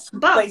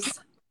Buffs.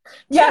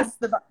 Yes,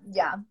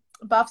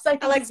 Buffs I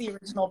think is the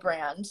original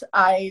brand.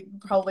 I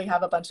probably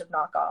have a bunch of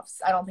knockoffs.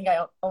 I don't think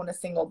I own a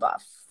single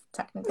Buff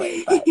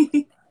technically,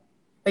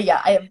 but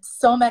yeah, I have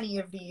so many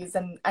of these,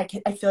 and I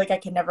feel like I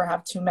can never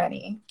have too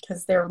many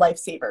because they're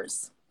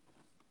lifesavers.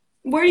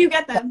 Where do you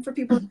get them for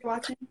people who are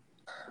watching?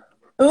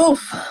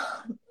 Oof.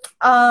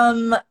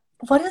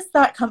 What is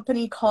that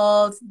company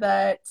called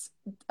that it's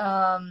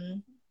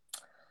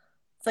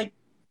like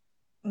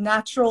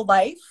Natural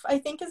Life, I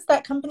think is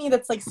that company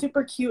that's like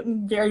super cute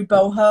and very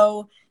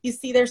boho. You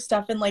see their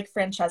stuff in like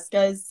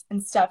Francesca's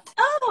and stuff.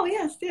 Oh,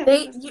 yes. Yeah.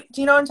 Do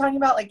you know what I'm talking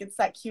about? Like it's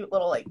that cute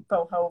little like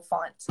boho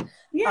font.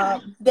 Yeah.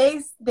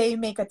 They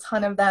make a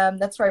ton of them.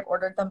 That's where I've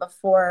ordered them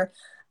before.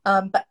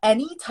 But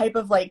any type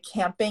of like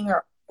camping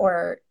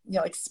or you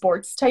know like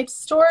sports type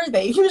store,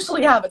 they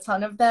usually have a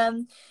ton of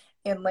them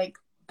in like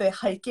the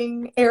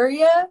hiking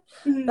area.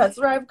 That's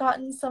where I've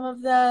gotten some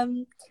of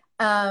them.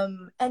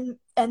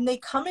 And they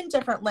come in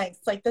different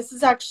lengths. Like this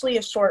is actually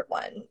a short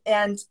one,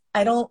 and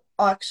I don't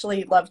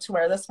actually love to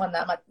wear this one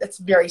that much. It's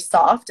very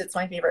soft. It's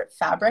my favorite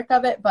fabric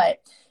of it,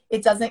 but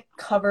it doesn't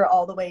cover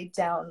all the way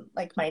down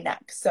like my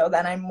neck. So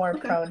then I'm more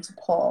prone to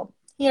pull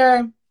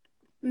here.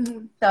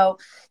 So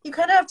you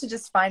kind of have to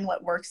just find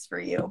what works for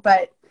you.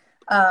 But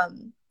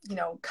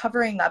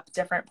covering up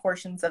different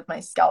portions of my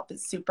scalp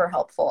is super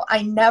helpful.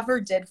 I never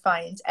did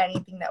find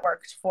anything that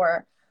worked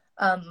for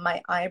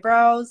my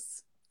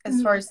eyebrows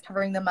as far as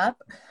covering them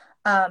up.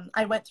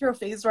 I went through a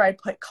phase where I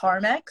put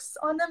Carmex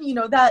on them,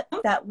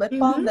 that lip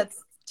balm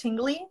that's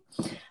tingly.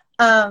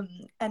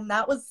 And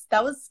that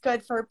was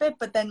good for a bit,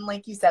 but then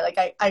like you said,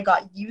 like I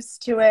got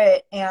used to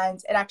it, and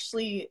it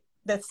actually,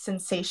 the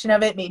sensation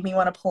of it made me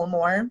want to pull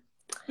more.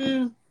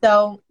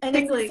 So, and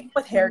it's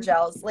with hair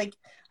gels, like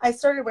I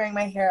started wearing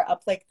my hair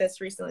up like this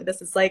recently.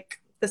 This is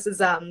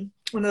one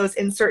of those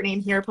insert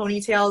name hair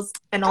ponytails,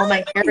 and all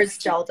my hair is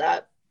gelled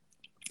up.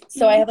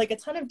 So I have like a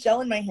ton of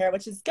gel in my hair,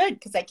 which is good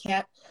because I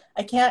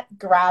can't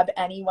grab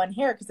any one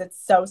hair because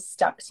it's so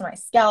stuck to my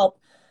scalp.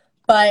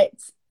 But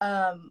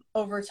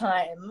over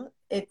time,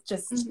 it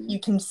just, you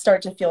can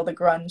start to feel the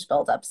grunge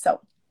build up.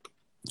 So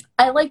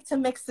I like to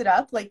mix it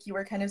up, like you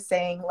were kind of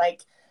saying,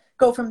 like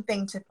go from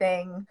thing to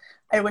thing.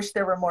 I wish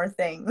there were more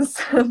things,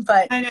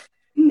 but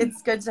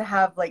it's good to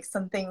have like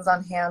some things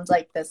on hand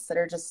like this that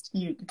are just,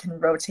 you can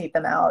rotate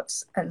them out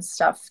and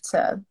stuff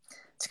to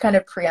kind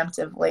of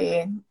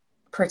preemptively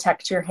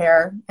protect your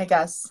hair, I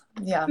guess.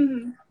 Yeah.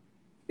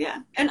 Yeah.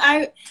 And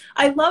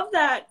I love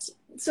that.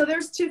 So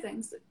there's two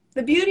things: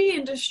 the beauty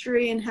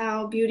industry and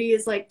how beauty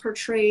is like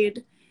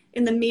portrayed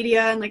in the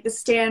media and like the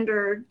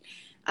standard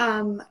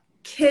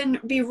can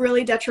be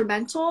really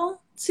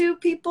detrimental to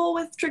people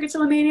with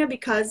trichotillomania,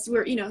 because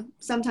we're,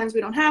 sometimes we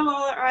don't have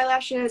all our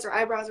eyelashes or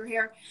eyebrows or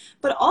hair.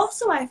 But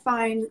also I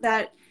find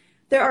that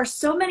there are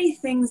so many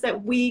things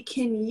that we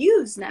can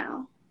use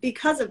now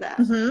because of that.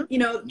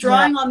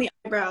 Drawing on the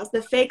eyebrows,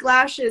 the fake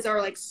lashes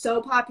are like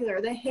so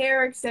popular, the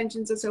hair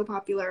extensions are so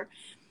popular.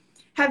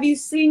 Have you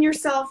seen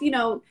yourself,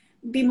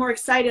 be more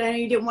excited? I know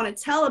you didn't want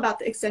to tell about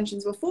the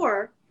extensions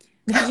before.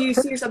 Do you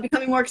see yourself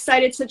becoming more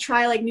excited to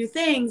try like new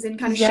things and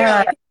kind of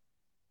share,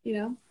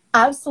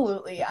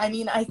 Absolutely. I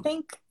mean, I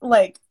think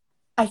like,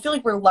 I feel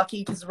like we're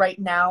lucky because right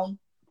now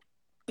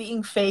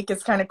being fake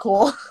is kind of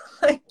cool.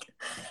 Like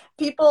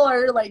people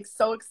are like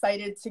so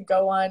excited to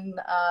go on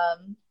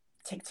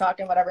TikTok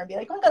and whatever and be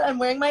like, oh my God, I'm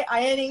wearing my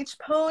INH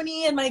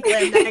pony and my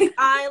glam neck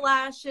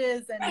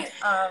eyelashes.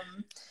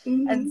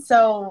 And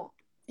so,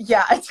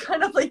 yeah, it's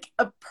kind of like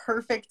a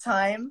perfect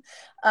time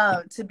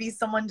to be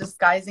someone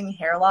disguising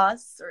hair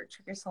loss or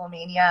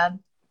trichotillomania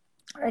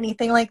or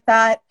anything like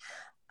that.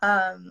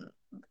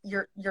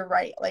 You're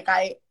right. Like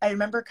I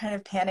remember kind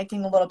of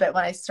panicking a little bit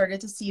when I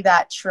started to see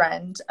that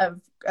trend of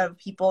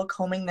people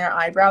combing their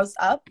eyebrows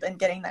up and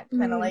getting that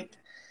kind of like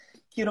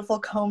beautiful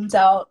combed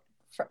out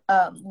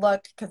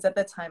look, because at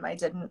the time I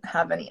didn't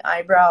have any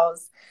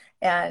eyebrows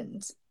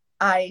and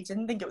I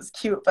didn't think it was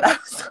cute, but I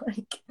was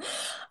like,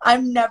 I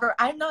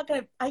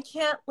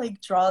can't like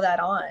draw that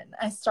on.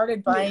 I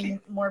started buying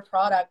more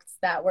products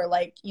that were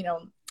like,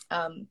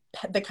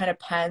 the kind of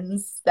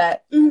pens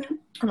that were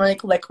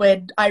like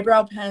liquid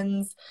eyebrow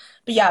pens.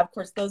 But yeah, of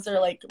course, those are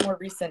like more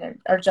recent and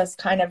are just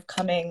kind of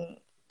coming,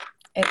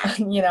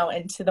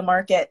 into the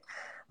market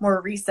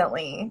more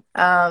recently.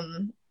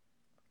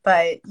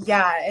 But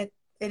yeah,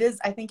 it is,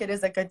 I think it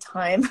is a good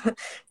time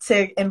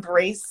to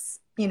embrace,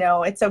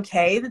 it's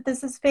okay that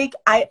this is fake.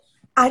 I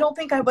don't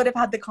think I would have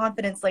had the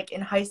confidence like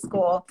in high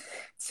school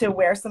to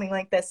wear something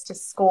like this to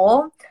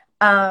school.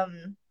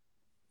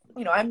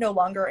 I'm no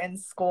longer in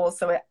school,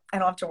 so I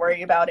don't have to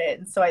worry about it.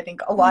 And so I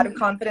think a lot of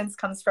confidence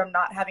comes from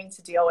not having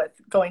to deal with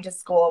going to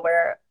school,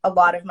 where a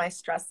lot of my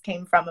stress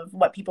came from of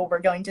what people were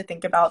going to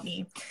think about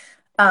me.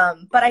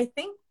 But I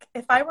think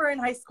if I were in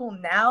high school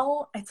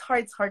now, it's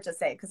hard to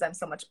say because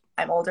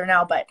I'm older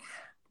now,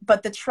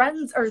 but the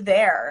trends are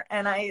there.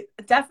 And I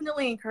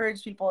definitely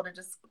encourage people to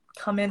just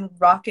come in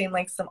rocking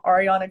like some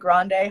Ariana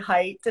Grande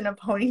height and a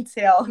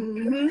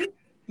ponytail.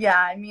 Yeah,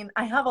 I mean,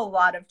 I have a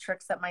lot of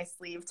tricks up my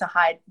sleeve to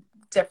hide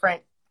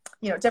different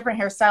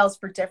hairstyles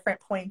for different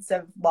points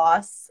of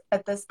loss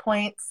at this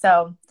point.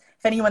 So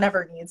if anyone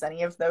ever needs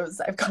any of those,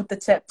 I've got the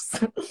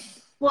tips.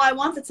 Well, I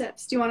want the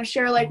tips. Do you want to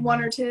share like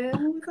one or two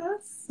with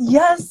us?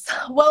 Yes.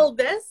 Well,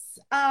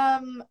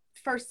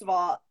 first of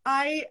all,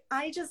 I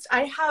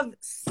have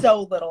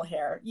so little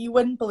hair. You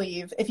wouldn't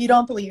believe. If you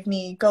don't believe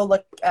me, go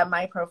look at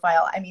my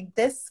profile. I mean,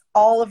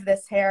 all of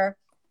this hair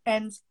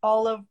and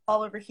all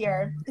over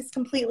here is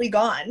completely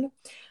gone.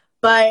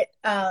 But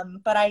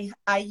I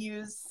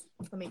use,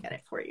 let me get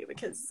it for you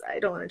because I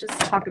don't want to just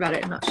talk about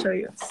it and not show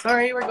you.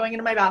 Sorry, we're going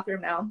into my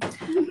bathroom now.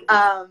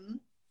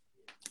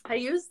 I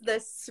use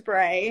this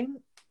spray.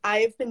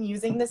 I've been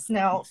using this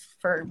now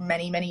for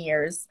many, many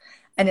years,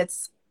 and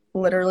it's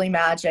literally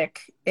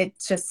magic. It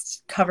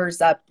just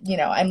covers up,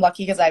 I'm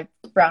lucky because I have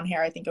brown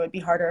hair. I think it would be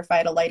harder if I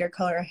had a lighter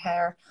color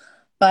hair,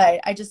 but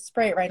I just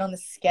spray it right on the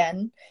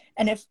skin.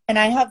 And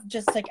I have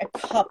just like a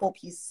couple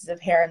pieces of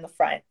hair in the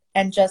front,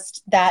 and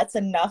just that's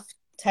enough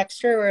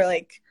texture where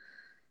like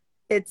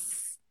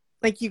it's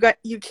like you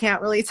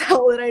can't really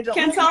tell that I don't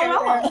can't tell at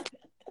all.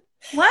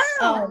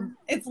 Wow.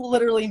 It's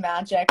literally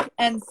magic.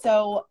 And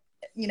so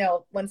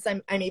once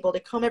I'm able to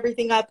comb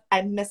everything up,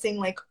 I'm missing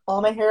like all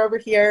my hair over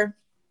here.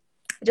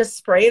 I just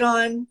spray it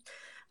on.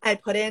 I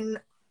put in,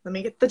 let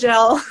me get the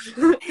gel.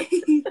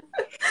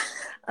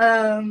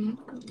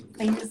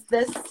 I use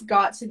this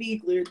Got to Be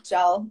glue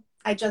gel.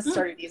 I just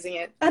started using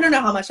it. I don't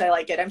know how much I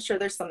like it. I'm sure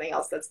there's something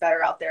else that's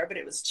better out there, but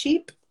it was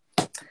cheap.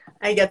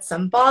 I get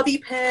some bobby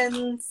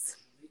pins.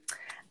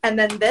 And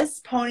then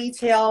this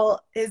ponytail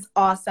is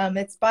awesome.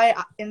 It's by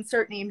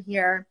insert name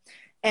here.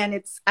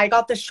 And I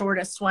got the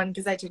shortest one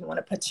because I didn't want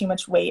to put too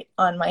much weight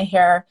on my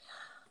hair.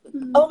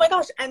 Oh my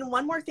gosh. And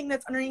one more thing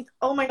that's underneath.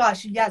 Oh my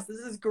gosh. Yes,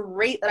 this is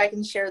great that I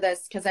can share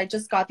this because I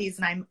just got these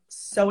and I'm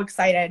so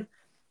excited.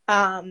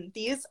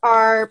 These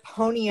are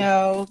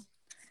Ponyo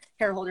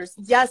hair holders.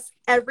 Yes,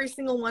 every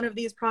single one of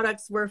these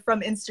products were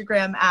from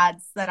Instagram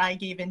ads that I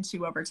gave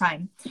into over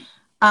time.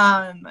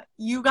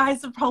 You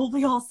guys have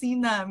probably all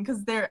seen them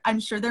because I'm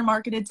sure they're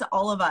marketed to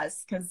all of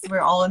us because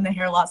we're all in the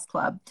hair loss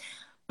club.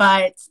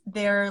 But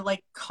they're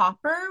like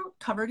copper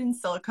covered in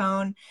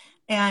silicone,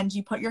 and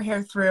you put your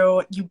hair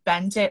through, you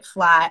bend it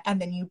flat,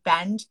 and then you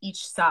bend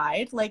each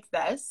side like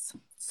this.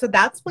 So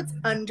that's what's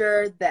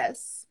under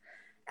this.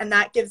 And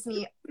that gives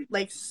me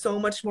like so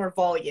much more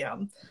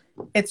volume.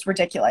 It's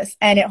ridiculous.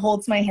 And it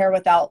holds my hair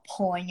without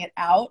pulling it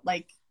out.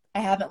 Like I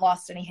haven't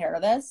lost any hair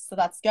of this, so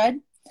that's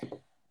good.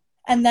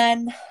 And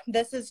then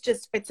this is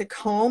it's a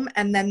comb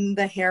and then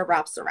the hair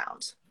wraps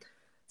around.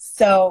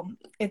 So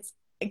it's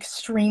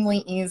extremely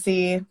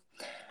easy.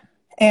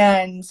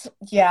 And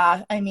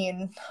yeah, I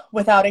mean,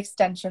 without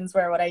extensions,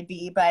 where would I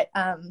be? But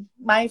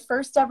my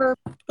first ever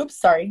big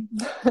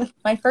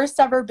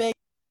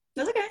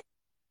That's okay.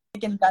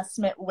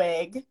 investment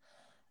wig.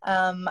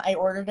 I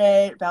ordered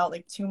it about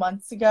like 2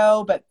 months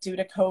ago, but due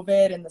to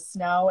COVID and the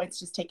snow, it's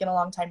just taken a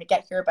long time to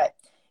get here, but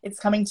it's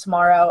coming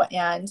tomorrow.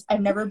 And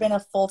I've never been a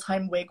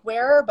full-time wig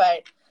wearer,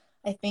 but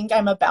I think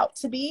I'm about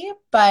to be.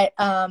 But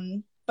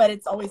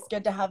it's always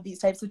good to have these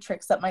types of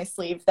tricks up my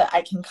sleeve that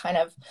I can kind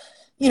of,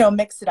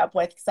 mix it up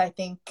with. Because I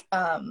think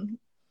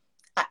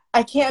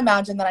I can't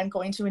imagine that I'm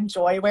going to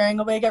enjoy wearing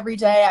a wig every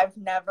day.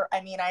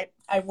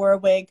 I wore a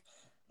wig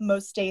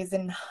most days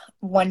in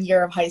 1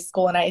 year of high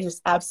school, and I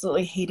just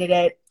absolutely hated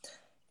it.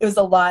 It was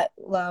a lot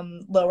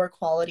lower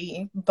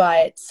quality,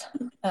 but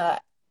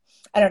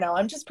I don't know.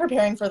 I'm just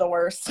preparing for the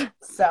worst.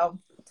 So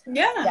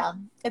yeah,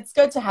 it's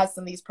good to have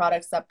some of these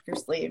products up your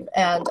sleeve.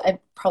 And I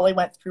probably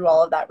went through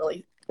all of that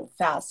really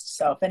fast.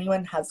 So if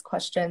anyone has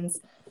questions,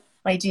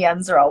 my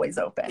DMs are always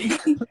open.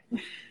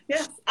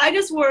 Yes, I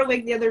just wore a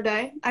wig the other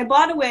day. I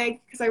bought a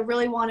wig because I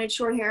really wanted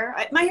short hair.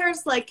 My hair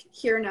is like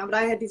here now, but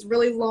I had these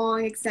really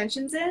long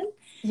extensions in.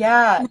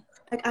 Yeah.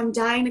 Like I'm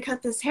dying to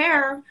cut this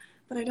hair,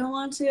 but I don't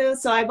want to.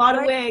 So I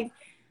bought a wig.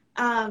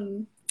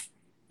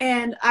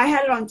 And I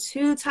had it on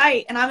too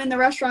tight, and I'm in the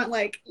restaurant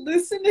like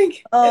loosening.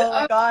 Oh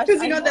my gosh.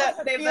 Because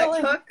that they have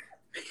that hook.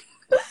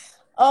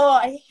 Oh,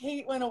 I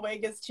hate when a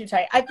wig is too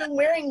tight. I've been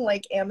wearing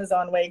like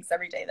Amazon wigs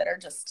every day that are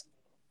just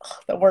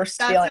the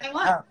worst feeling. That's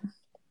what I want.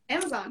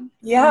 Amazon.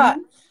 Yeah.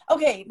 Mm-hmm.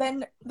 Okay,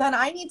 then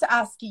I need to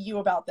ask you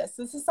about this.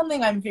 This is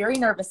something I'm very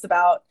nervous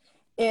about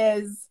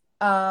is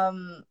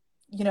sometimes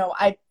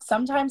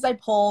I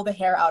pull the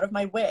hair out of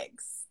my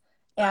wigs.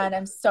 And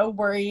I'm so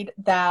worried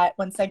that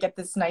once I get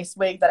this nice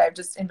wig that I've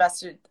just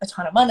invested a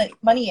ton of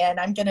money in,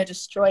 I'm going to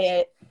destroy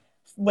it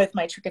with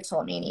my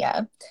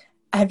trichotillomania.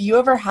 Have you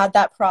ever had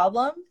that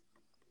problem?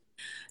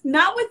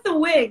 Not with the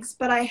wigs,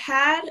 but I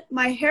had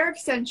my hair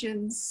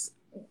extensions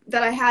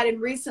that I had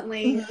in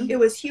recently. Mm-hmm. It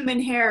was human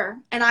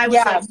hair, and I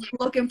was like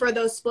looking for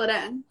those split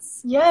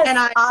ends. Yes, and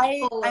I'm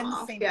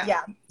the same.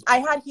 Yeah, I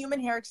had human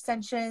hair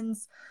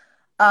extensions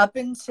up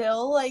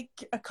until like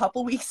a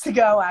couple weeks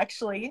ago,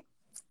 actually.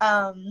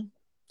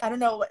 I don't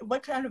know,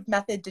 what kind of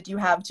method did you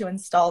have to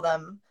install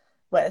them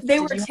with? They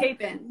were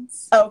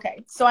tape-ins. Oh,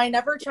 okay, so I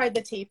never tried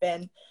the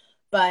tape-in,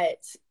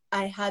 but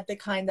I had the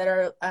kind that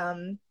are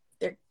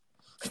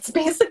it's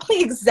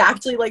basically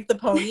exactly like the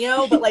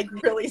Ponyo, but like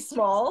really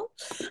small.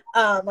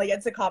 Like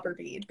it's a copper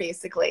bead,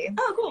 basically.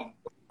 Oh, cool.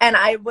 And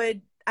I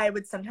would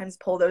sometimes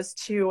pull those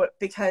too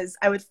because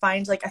I would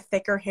find like a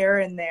thicker hair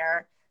in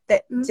there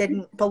that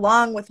didn't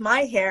belong with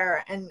my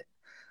hair. And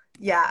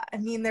yeah, I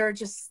mean,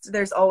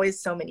 there's always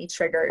so many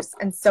triggers.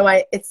 And so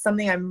it's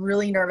something I'm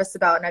really nervous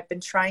about. And I've been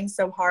trying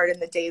so hard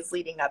in the days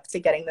leading up to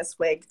getting this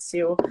wig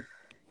to,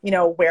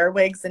 wear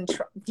wigs and,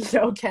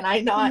 can I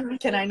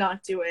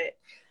not do it?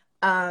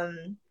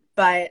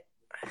 But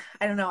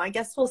I don't know, I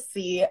guess we'll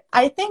see.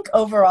 I think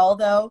overall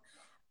though,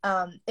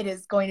 it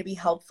is going to be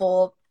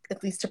helpful,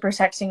 at least to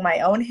protecting my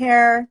own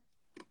hair.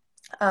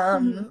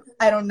 I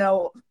don't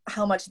know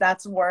how much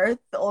that's worth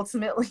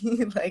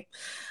ultimately,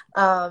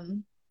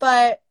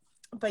 but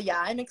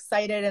yeah, I'm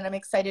excited, and I'm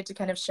excited to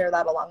kind of share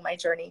that along my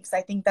journey, because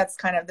I think that's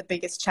kind of the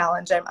biggest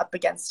challenge I'm up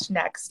against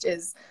next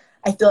is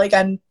I feel like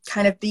I'm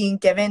kind of being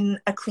given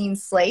a clean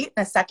slate,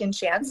 a second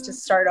chance to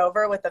start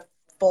over with a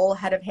full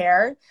head of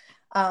hair.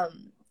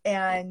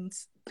 And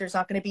there's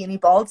not going to be any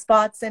bald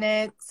spots in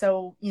it.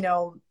 So,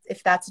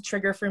 if that's a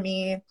trigger for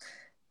me,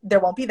 there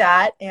won't be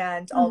that.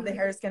 And all the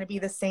hair is going to be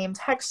the same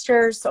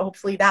texture. So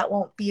hopefully that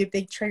won't be a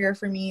big trigger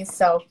for me.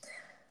 So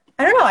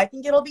I don't know. I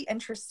think it'll be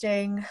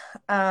interesting.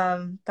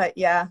 But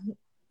yeah,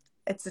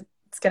 it's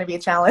going to be a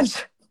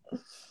challenge.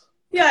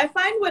 Yeah, I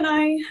find when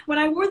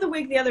I wore the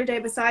wig the other day,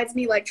 besides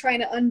me like trying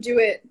to undo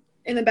it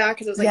in the back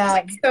because it was like just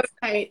Yeah. like so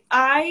tight,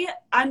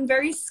 I'm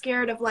very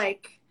scared of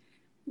like.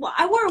 Well,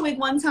 I wore a wig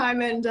one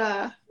time and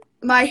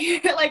my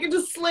hair like it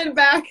just slid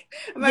back.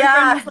 And my friend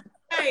Yeah. was like,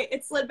 "Hey,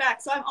 it slid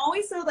back." So I'm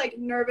always so like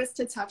nervous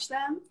to touch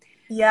them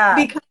Yeah.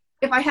 because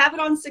if I have it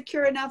on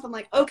secure enough, I'm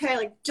like, okay,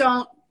 like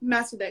don't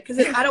mess with it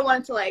because I don't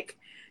want it to like,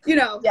 you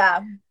know,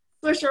 Yeah.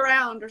 swish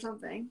around or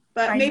something.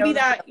 But I maybe know the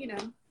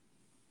that,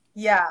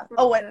 Yeah.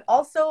 Oh, and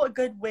also a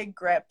good wig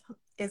grip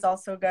is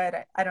also good.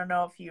 I don't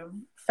know if you've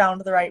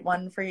found the right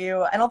one for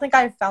you. I don't think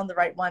I've found the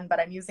right one, but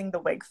I'm using the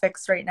Wig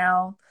Fix right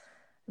now,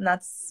 and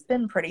that's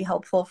been pretty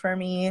helpful for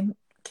me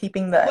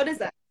keeping what is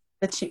that?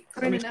 the cheap.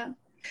 I don't even know.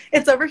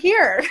 It's over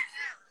here.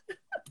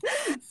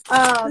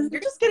 Nice.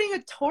 You're just getting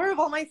a tour of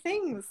all my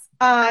things.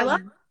 I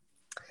love.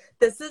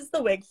 This is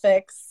the Wig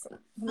Fix.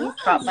 Let me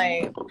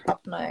Oh.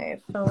 prop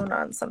my phone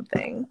on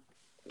something.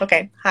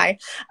 Okay, hi.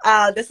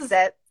 This is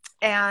it.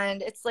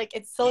 And it's like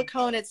it's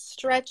silicone, it's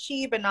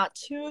stretchy, but not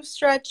too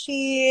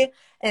stretchy.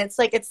 And it's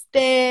like it's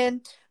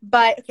thin.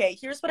 But okay,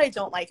 here's what I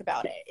don't like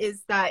about it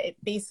is that it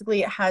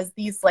has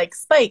these like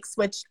spikes,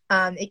 which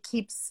it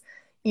keeps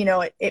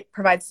it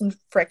provides some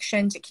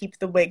friction to keep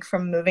the wig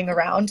from moving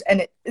around,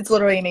 and it's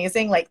literally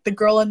amazing. Like the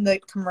girl in the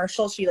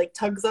commercial, she like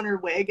tugs on her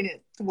wig and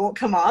it won't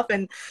come off,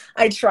 and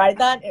I tried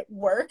that. It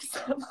works.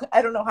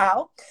 I don't know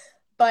how.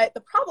 But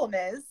the problem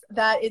is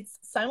that it's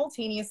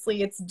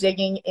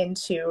digging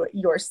into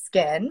your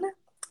skin.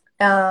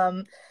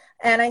 Um,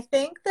 and I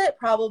think that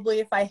probably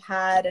if I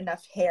had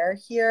enough hair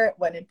here, it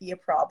wouldn't be a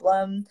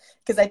problem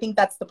because I think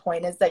that's the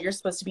point is that you're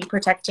supposed to be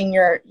protecting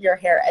your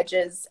hair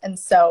edges. And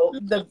so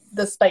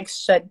the spikes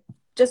should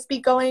just be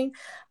going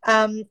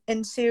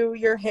into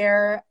your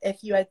hair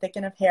if you had thick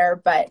enough hair.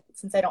 But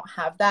since I don't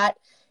have that,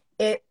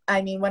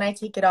 when I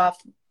take it off,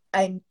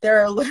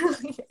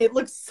 it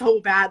looks so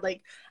bad.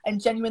 Like I'm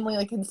genuinely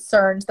like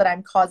concerned that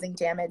I'm causing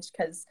damage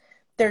because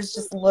there's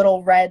just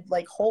little red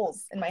like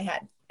holes in my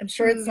head. I'm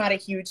sure it's not a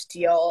huge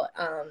deal.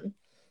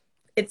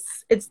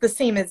 It's the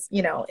same as,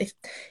 if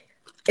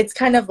it's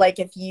kind of like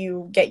if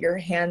you get your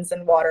hands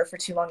in water for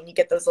too long and you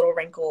get those little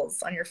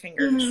wrinkles on your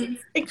fingers. Mm-hmm.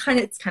 It's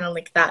kind of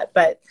like that.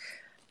 But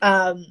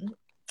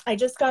I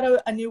just got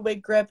a new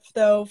wig grip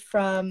though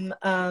from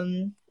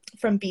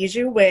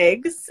Bijou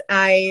Wigs.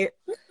 I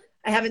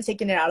haven't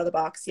taken it out of the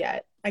box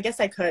yet. I guess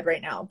I could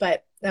right now,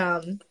 but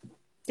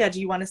yeah,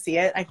 do you want to see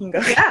it? I can go.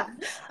 Yeah,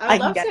 I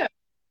would love to.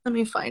 Let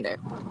me find it.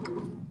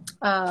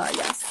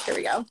 Yes, here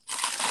we go.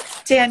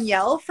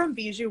 Danielle from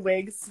Bijou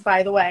Wigs,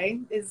 by the way,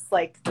 is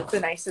like the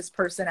nicest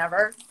person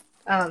ever.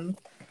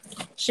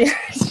 She's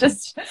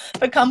just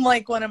become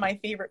like one of my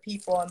favorite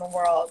people in the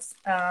world.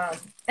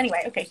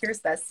 Anyway, okay, here's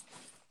this.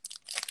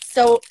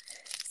 So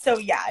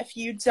yeah, if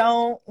you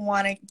don't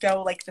want to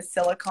go like the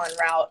silicone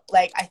route,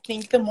 like I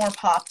think the more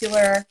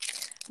popular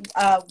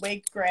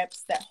wig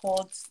grips that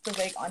holds the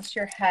wig onto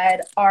your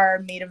head are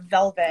made of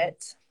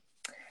velvet.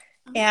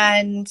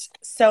 And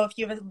so if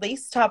you have a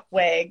lace top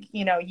wig,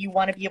 you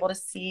want to be able to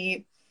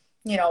see,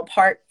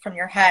 apart from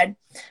your head.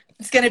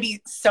 It's going to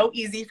be so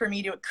easy for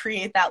me to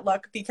create that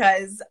look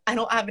because I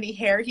don't have any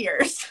hair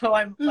here. So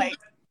I'm like,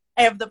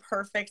 I have the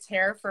perfect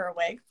hair for a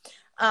wig.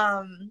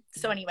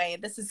 So anyway,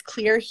 this is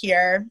clear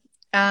here.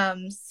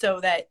 So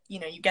that,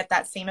 you get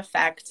that same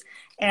effect.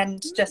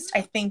 And just,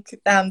 I think,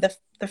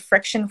 the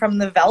friction from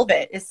the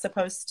velvet is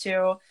supposed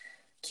to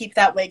keep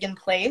that wig in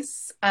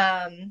place.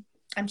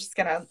 I'm just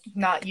gonna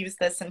not use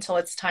this until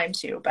it's time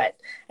to, but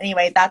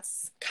anyway,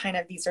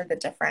 these are the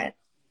different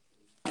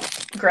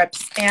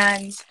grips.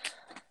 And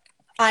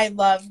I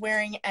love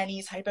wearing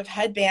any type of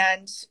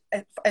headband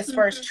as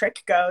far as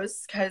Trich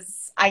goes,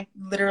 because I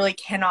literally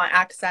cannot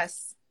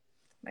access,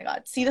 oh my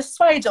God. See, this is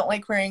why I don't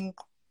like wearing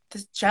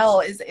this gel,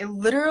 is it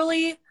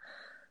literally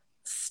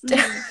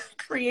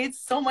creates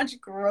so much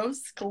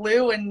gross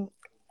glue. And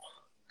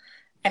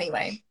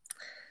anyway,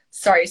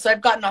 sorry. So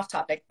I've gotten off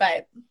topic,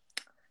 but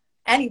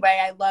anyway,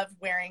 I love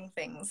wearing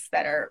things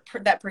that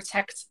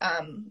protect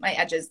my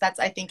edges. That's,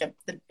 I think,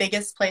 the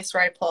biggest place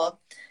where I pull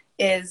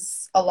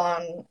is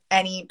along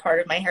any part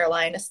of my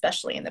hairline,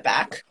 especially in the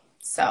back.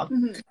 So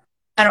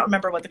I don't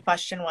remember what the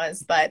question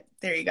was, but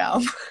there you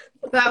go.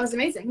 That was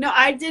amazing. No,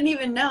 I didn't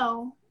even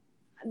know.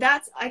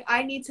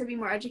 I need to be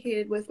more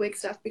educated with wig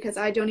stuff because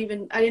I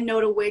didn't know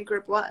what a wig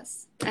grip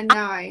was. And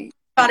now I'm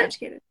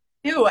educated.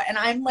 Too, and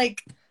I'm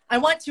like, I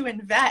want to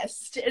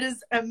invest. It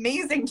is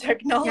amazing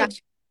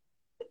technology.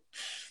 Yeah.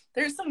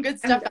 There's some good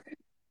stuff.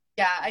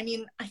 Yeah, I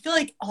mean, I feel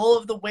like all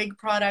of the wig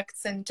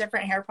products and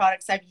different hair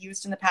products I've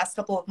used in the past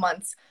couple of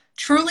months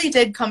truly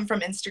did come from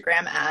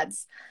Instagram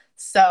ads.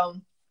 So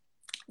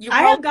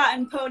I have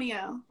gotten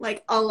Ponyo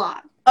like a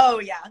lot. Oh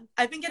yeah,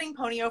 I've been getting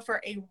Ponyo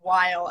for a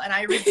while, and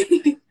I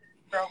resisted it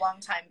for a long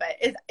time, but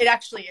it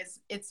actually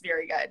is. It's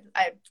very good.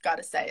 I've got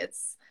to say,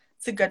 it's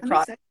a good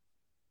product.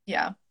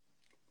 Yeah,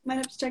 might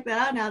have to check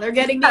that out now. They're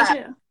getting me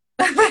too.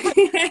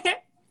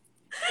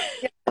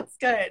 Yeah, it's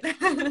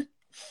good.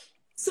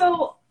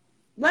 So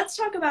let's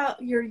talk about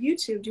your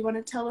YouTube. Do you want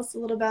to tell us a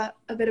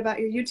bit about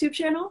your YouTube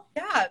channel?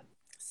 Yeah.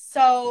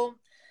 So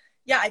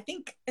Yeah, I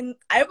think, and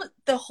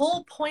the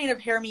whole point of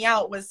Hear Me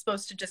Out was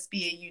supposed to just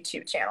be a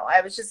YouTube channel. I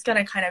was just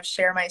gonna kind of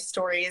share my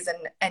stories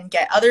and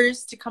get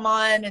others to come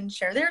on and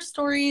share their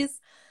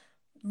stories.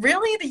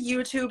 Really, the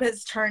YouTube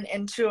has turned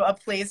into a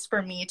place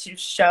for me to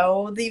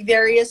show the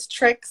various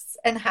tricks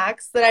and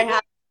hacks that I have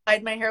to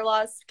hide my hair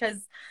loss,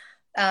 because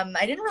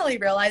I didn't really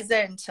realize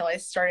it until I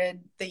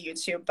started the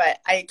YouTube, but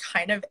I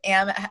kind of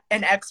am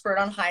an expert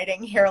on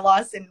hiding hair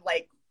loss in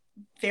like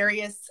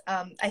various,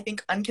 I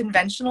think,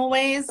 unconventional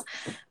ways,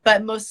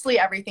 but mostly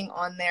everything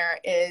on there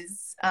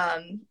is,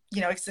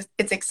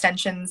 it's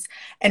extensions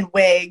and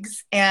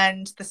wigs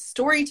and the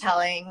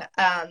storytelling.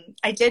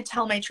 I did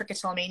tell my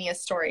trichotillomania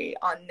story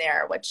on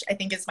there, which I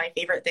think is my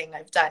favorite thing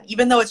I've done,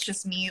 even though it's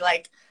just me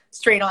like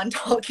straight on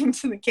talking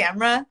to the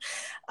camera.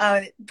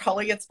 It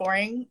probably gets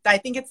boring. I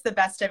think it's the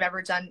best I've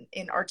ever done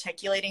in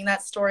articulating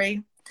that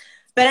story.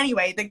 But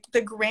anyway,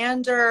 the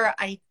grander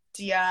idea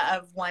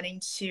of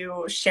wanting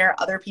to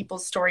share other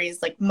people's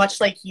stories, like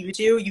much like you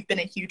do, you've been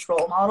a huge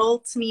role model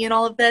to me in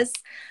all of this.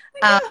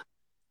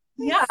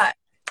 Yeah,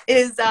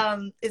 is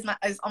on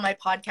my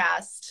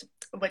podcast,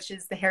 which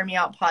is the Hear Me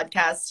Out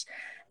podcast,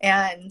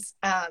 and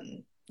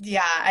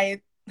yeah,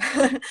 I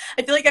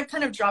I feel like I've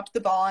kind of dropped the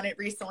ball on it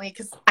recently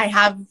because I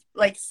have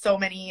like so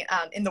many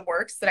in the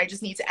works that I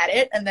just need to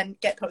edit and then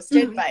get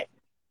posted. Mm-hmm.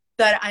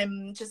 But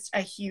I'm just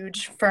a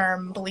huge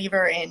firm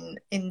believer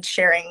in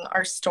sharing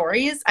our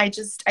stories. I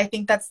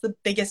think that's the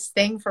biggest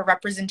thing for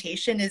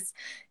representation, is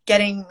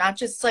getting not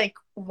just like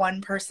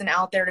one person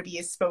out there to be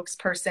a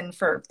spokesperson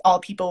for all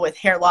people with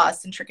hair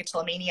loss and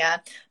trichotillomania,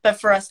 but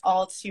for us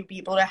all to be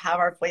able to have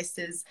our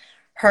voices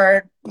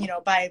heard,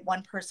 by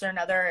one person or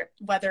another,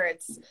 whether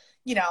it's,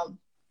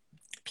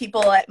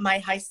 people at my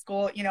high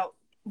school.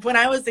 When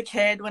I was a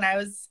kid, when I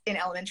was in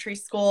elementary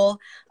school,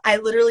 I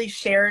literally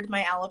shared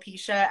my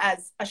alopecia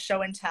as a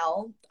show and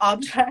tell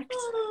object.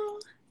 Oh,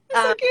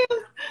 that's so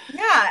cute.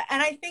 Yeah,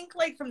 and I think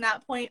like from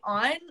that point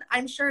on,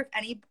 I'm sure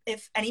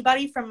if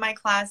anybody from my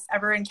class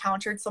ever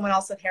encountered someone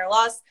else with hair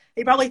loss,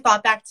 they probably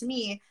thought back to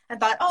me and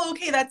thought, oh,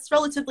 okay, that's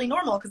relatively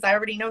normal because I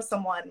already know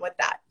someone with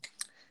that.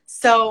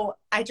 So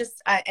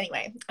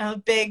anyway, I'm a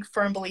big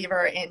firm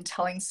believer in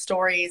telling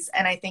stories,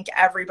 and I think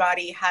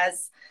everybody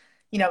has,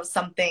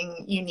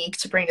 something unique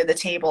to bring to the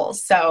table.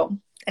 So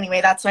anyway,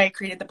 that's why I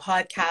created the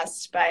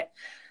podcast. But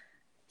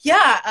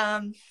yeah,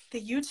 the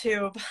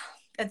YouTube,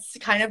 it's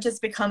kind of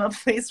just become a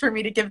place for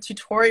me to give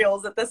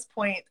tutorials at this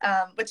point,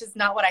 which is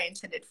not what I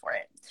intended for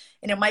it.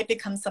 And it might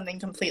become something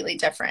completely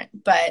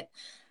different. But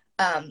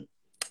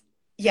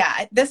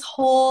yeah,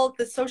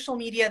 the social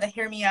media, the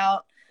Hear Me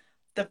Out,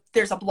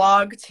 there's a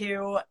blog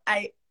too.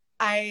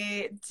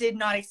 I did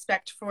not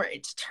expect for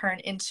it to turn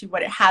into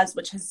what it has,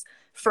 which has,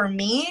 for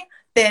me,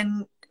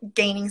 been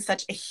gaining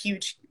such a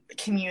huge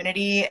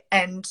community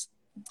and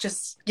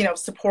just,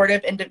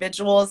 supportive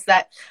individuals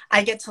that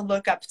I get to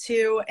look up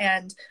to.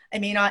 And I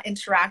may not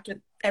interact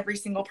with every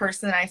single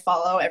person I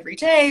follow every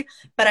day,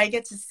 but I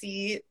get to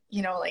see,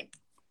 like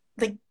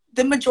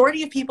the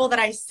majority of people that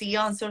I see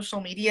on social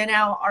media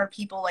now are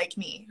people like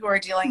me who are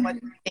dealing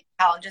with the same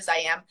challenges I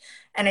am.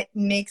 And it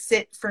makes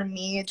it, for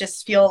me,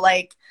 just feel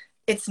like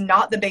it's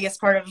not the biggest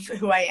part of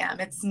who I am.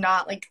 It's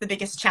not like the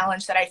biggest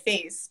challenge that I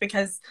face,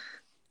 because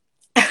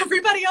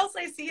everybody else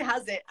I see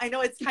has it. I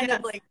know it's kind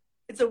of like,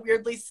 it's a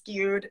weirdly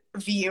skewed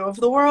view of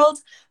the world,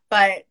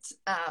 but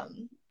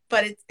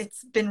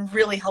it's been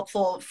really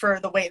helpful for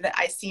the way that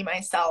I see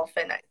myself.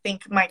 And I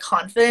think my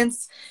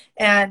confidence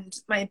and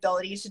my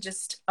ability to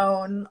just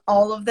own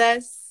all of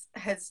this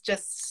has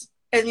just,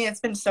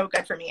 it's been so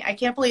good for me. I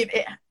can't believe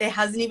it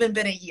hasn't even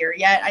been a year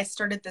yet. I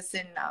started this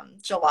in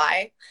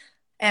July,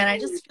 and I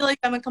just feel like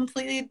I'm a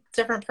completely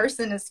different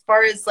person as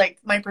far as like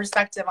my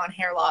perspective on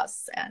hair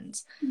loss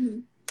and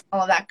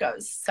all of that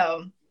goes.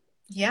 So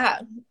yeah.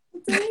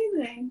 That's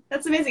amazing.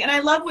 That's amazing. And I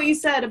love what you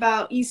said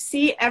about, you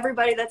see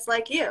everybody that's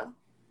like you.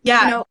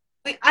 Yeah.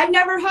 I've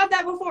never had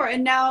that before.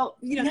 And now,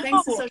 No.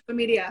 thanks to social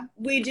media,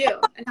 we do.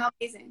 And how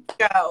amazing.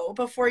 Go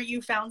before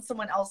you found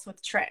someone else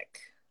with Trich.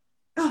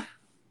 Oh.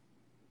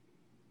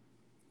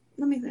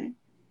 Let me think.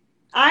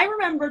 I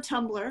remember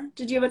Tumblr.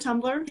 Did you have a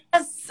Tumblr?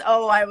 Yes.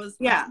 Oh, I was.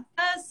 Yeah.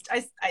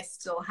 I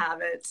still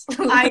have it.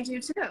 I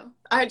do too.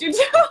 I can't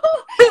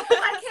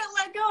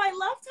let go. I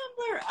love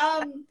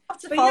Tumblr.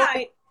 But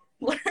yeah,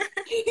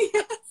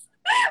 yes.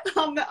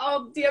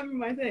 I'll DM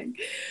my thing.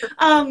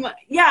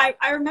 Yeah,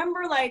 I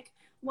remember like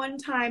one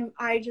time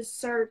I just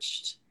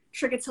searched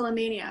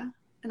trichotillomania,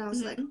 and I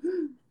was like,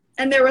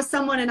 and there was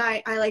someone, and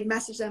I like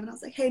messaged them, and I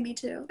was like, hey, me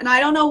too. And I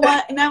don't know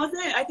what, and that was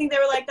it. I think they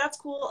were like, that's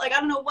cool. Like, I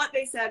don't know what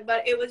they said,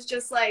 but it was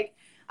just like,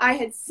 I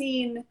had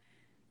seen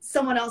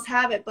someone else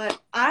have it, but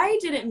I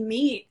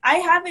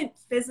haven't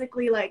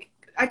physically, like,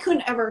 I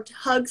couldn't ever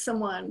hug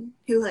someone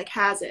who like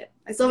has it.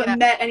 I still haven't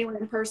met anyone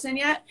in person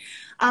yet.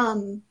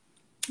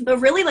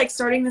 But really, like,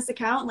 starting this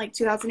account in like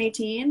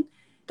 2018,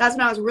 that's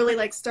when I was really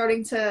like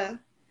starting to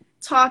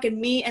talk and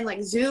meet and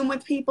like Zoom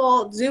with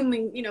people.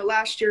 Zooming,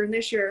 last year and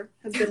this year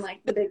has been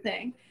like the big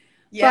thing.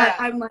 Yeah.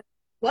 But I'm like,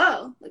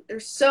 whoa, like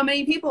there's so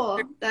many people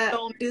that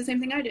do the same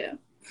thing I do.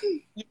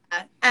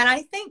 Yeah. And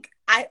I think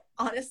I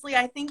honestly,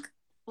 I think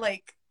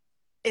like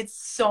it's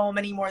so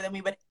many more than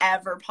we would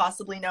ever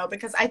possibly know,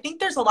 because I think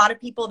there's a lot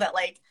of people that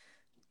like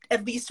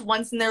at least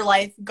once in their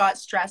life got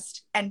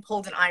stressed and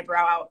pulled an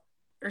eyebrow out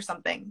or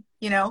something,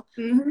 you know?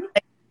 Mm-hmm.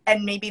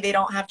 And maybe they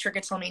don't have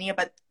trichotillomania,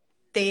 but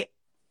they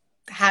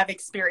have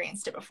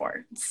experienced it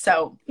before.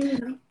 So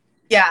Mm-hmm.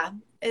 yeah,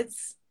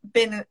 it's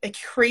been a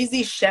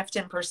crazy shift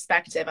in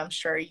perspective. I'm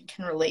sure you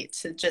can relate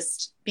to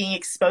just being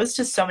exposed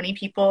to so many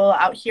people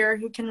out here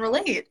who can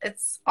relate.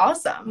 It's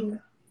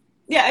awesome.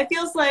 Yeah, it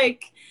feels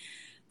like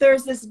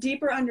there's this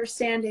deeper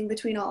understanding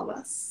between all of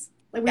us.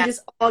 Like we Yeah.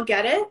 just all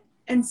get it.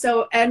 And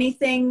so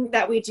anything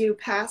that we do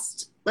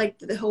past like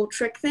the whole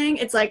trick thing,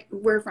 it's like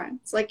we're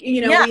friends. Like,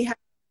 you know, Yeah. we have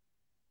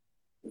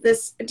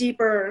this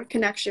deeper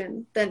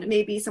connection than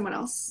maybe someone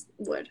else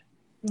would.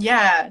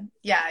 Yeah,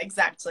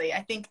 exactly.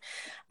 I think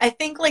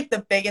like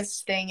the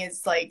biggest thing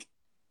is like,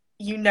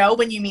 you know,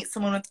 when you meet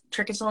someone with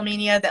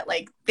trichotillomania that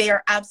like they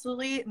are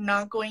absolutely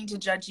not going to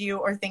judge you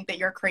or think that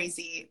you're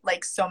crazy,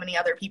 like so many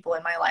other people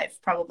in my life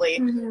probably.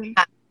 Mm-hmm.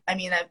 I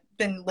mean, I've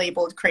been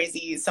labeled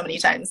crazy so many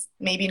times,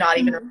 maybe not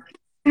even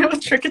Mm-hmm.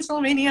 with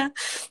trichotillomania,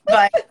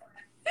 but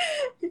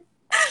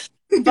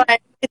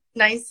but it's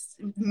nice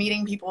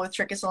meeting people with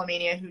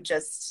trichotillomania who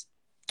just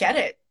get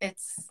it.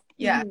 It's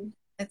yeah, Mm-hmm.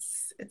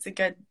 it's a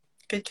good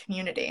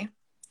community.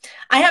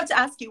 I have to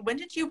ask you, when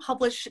did you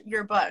publish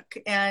your book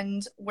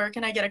and where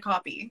can I get a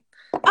copy?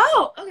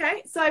 Oh,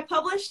 okay. So I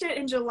published it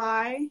in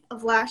July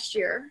of last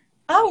year.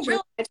 Oh, July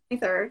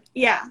really? 23rd.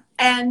 Yeah.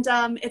 And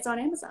it's on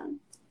Amazon.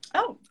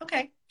 Oh,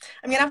 okay.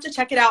 I'm gonna have to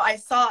check it out. I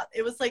saw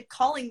it was like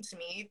calling to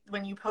me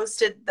when you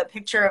posted the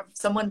picture of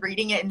someone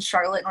reading it in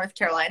Charlotte, North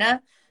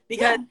Carolina,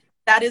 because Yeah.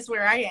 that is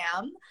where I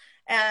am.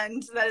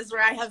 And that is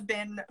where I have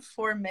been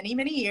for many,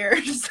 many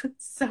years.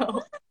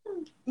 So,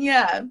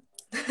 yeah.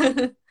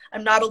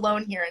 I'm not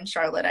alone here in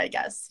Charlotte, I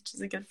guess, which is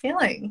a good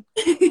feeling.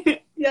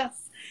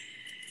 Yes.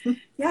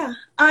 Yeah.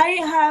 I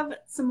have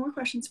some more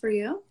questions for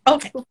you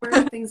Okay. before we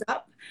wrap things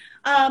up.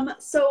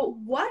 So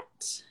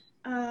what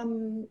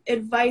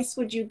advice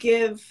would you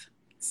give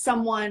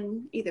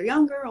someone either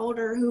younger or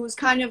older who's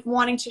kind of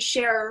wanting to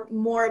share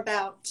more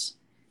about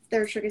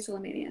their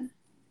trichotillomania?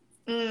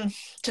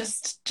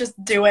 Just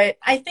do it.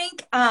 I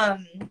think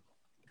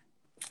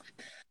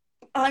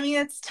I mean,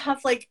 it's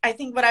tough. Like, I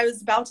think what I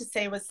was about to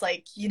say was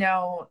like, you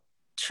know,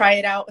 try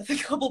it out with a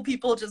couple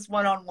people just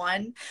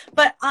one-on-one.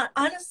 But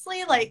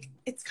honestly, like,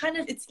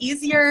 it's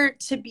easier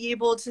to be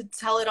able to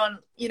tell it on,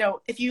 you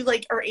know, if you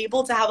like are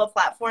able to have a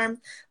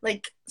platform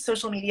like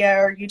social media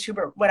or YouTube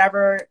or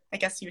whatever. I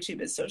guess YouTube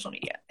is social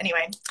media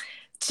anyway,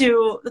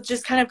 to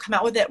just kind of come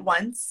out with it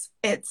once.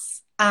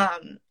 It's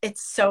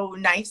so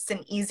nice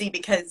and easy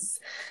because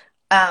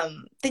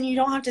then you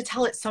don't have to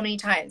tell it so many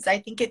times. I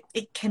think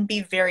it can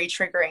be very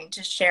triggering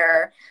to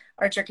share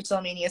our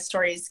trichotillomania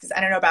stories, because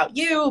I don't know about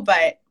you,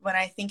 but when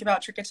I think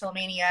about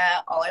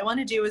trichotillomania, all I want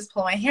to do is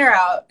pull my hair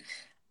out.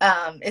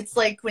 It's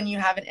like when you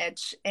have an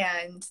itch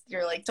and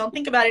you're like, don't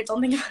think about it,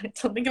 don't think about it,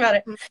 don't think about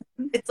it.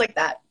 Mm-hmm. It's like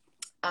that.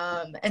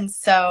 And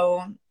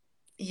so,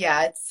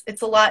 yeah,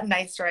 it's a lot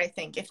nicer, I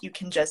think, if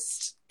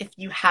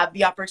you have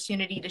the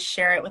opportunity to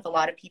share it with a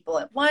lot of people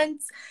at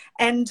once,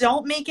 and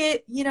don't make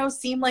it, you know,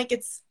 seem like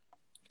it's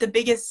the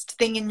biggest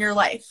thing in your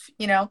life,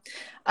 you know.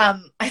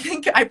 I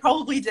think I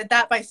probably did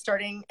that by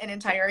starting an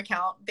entire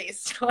account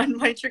based on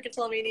my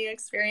trichotillomania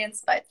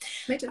experience, but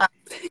Me too.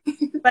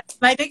 but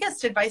my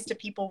biggest advice to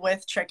people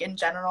with trich in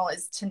general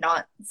is to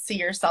not see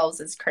yourselves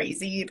as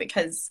crazy,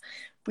 because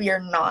we are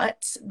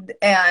not.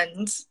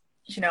 And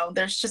you know,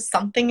 there's just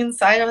something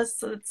inside of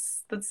us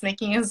that's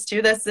making us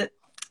do this. That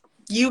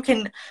you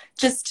can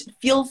just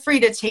feel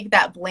free to take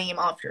that blame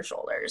off your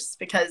shoulders,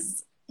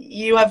 because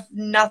you have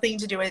nothing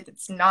to do with it.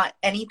 It's not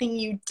anything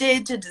you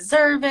did to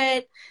deserve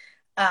it.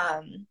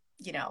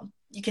 You know,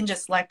 you can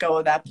just let go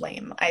of that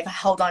blame. I've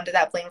held on to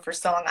that blame for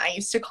so long. I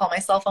used to call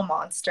myself a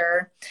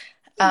monster.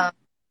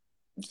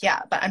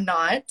 Yeah, but I'm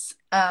not.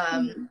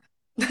 I'm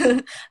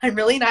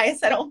really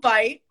nice. I don't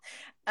bite.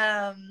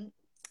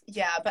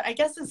 Yeah, but I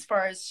guess as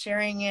far as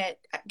sharing it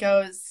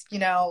goes, you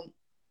know,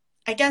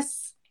 I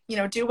guess, you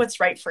know, do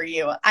what's right for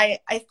you. I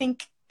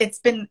think it's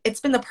been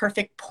the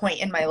perfect point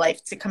in my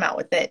life to come out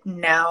with it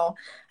now.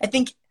 I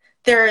think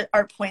there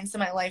are points in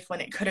my life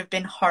when it could have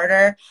been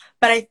harder,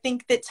 but I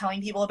think that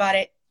telling people about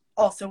it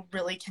also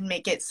really can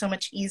make it so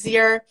much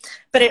easier.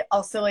 But it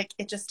also, like,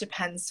 it just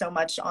depends so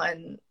much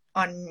on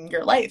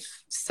your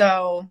life.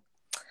 So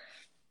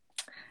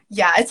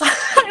yeah, it's I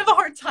have a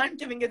hard time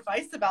giving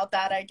advice about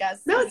that, I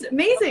guess. No, it's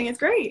amazing. It's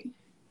great.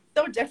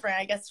 So different,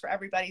 I guess, for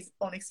everybody's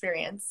own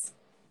experience.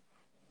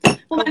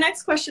 Well, my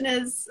next question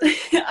is,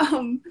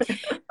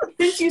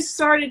 since you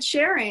started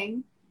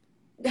sharing,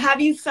 have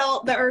you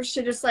felt the urge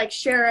to just like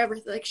share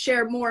everything, like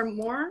share more and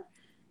more?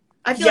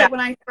 I feel like when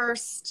I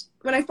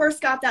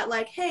first got that,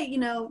 like, hey, you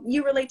know,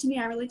 you relate to me,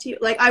 I relate to you.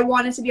 Like, I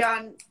wanted to be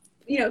on,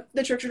 you know,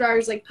 the Church of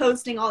Daughters, like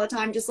posting all the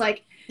time, just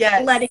like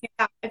letting it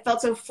out. It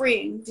felt so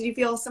freeing. Did you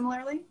feel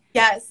similarly?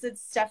 Yes,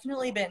 it's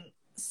definitely been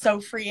so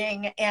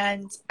freeing.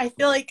 And I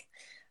feel like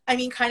I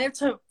mean, kind of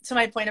to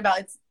my point about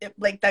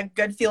like that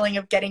good feeling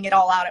of getting it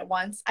all out at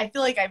once. I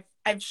feel like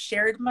I've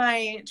shared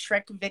my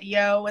trick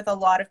video with a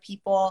lot of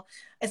people,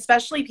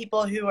 especially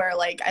people who are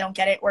like, I don't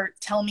get it, or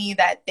tell me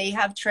that they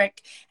have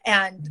trick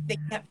and they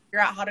can't figure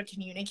out how to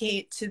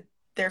communicate to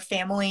their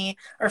family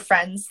or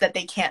friends that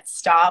they can't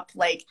stop.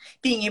 Like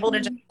being able to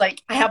just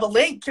like, I have a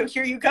link, so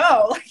here you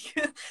go.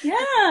 Like,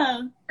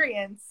 Yeah.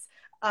 experience.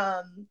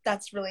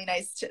 That's really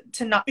nice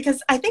to not,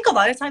 because I think a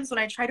lot of times when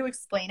I try to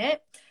explain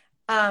it,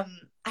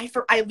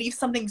 I leave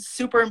something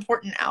super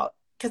important out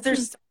because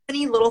there's so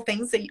many little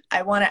things that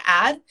I want to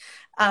add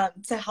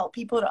to help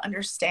people to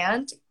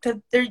understand.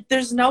 Because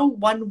there's no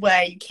one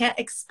way. You can't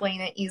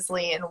explain it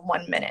easily in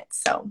 1 minute.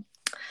 So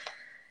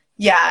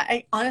yeah,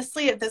 I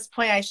honestly at this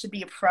point I should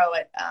be a pro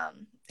at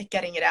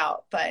getting it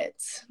out. But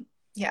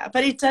yeah,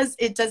 but it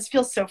does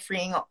feel so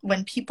freeing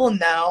when people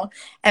know,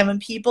 and when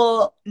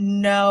people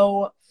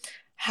know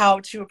how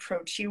to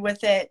approach you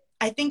with it.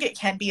 I think it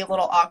can be a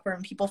little awkward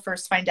when people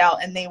first find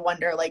out and they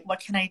wonder, like,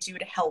 what can I do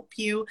to help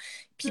you?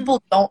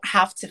 People don't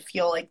have to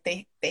feel like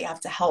they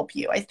have to help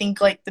you. I think,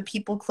 like, the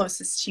people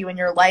closest to you in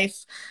your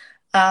life,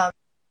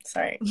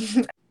 sorry,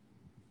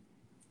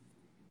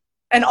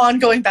 an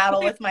ongoing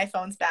battle with my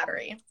phone's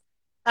battery.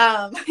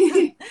 Um,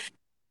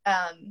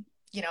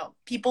 you know,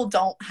 people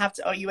don't have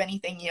to owe you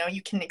anything. You know,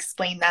 you can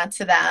explain that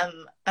to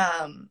them.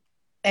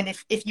 And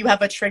if you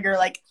have a trigger,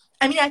 like,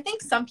 I mean, I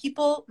think some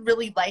people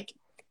really like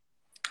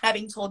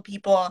having told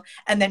people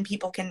and then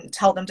people can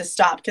tell them to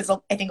stop, because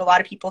I think a lot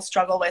of people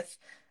struggle with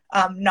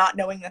not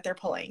knowing that they're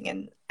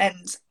pulling,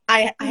 and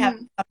I have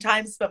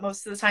sometimes, but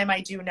most of the time I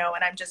do know,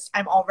 and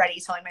I'm already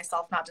telling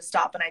myself not to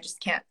stop and I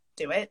just can't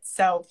do it.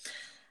 So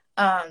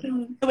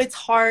so it's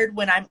hard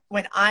when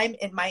I'm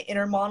in my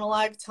inner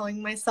monologue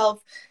telling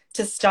myself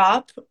to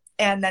stop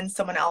and then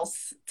someone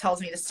else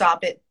tells me to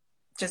stop. It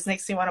just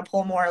makes me want to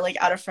pull more, like,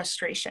 out of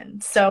frustration.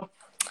 So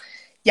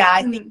yeah,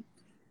 I think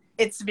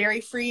it's very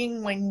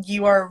freeing when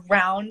you are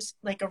around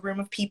like a room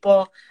of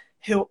people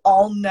who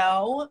all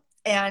know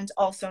and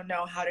also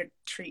know how to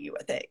treat you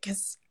with it.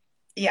 Because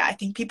yeah, I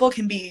think people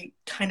can be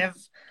kind of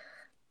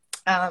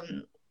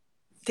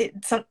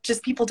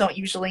just people don't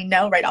usually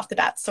know right off the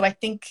bat. So I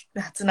think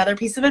that's another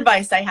piece of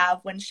advice I have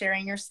when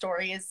sharing your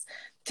story, is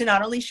to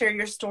not only share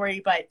your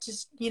story, but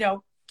just, you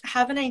know,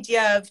 have an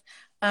idea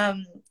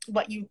of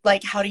what you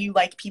like. How do you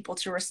like people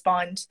to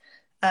respond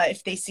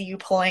if they see you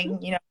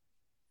pulling, you know,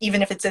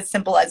 even if it's as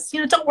simple as,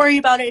 you know, don't worry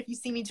about it if you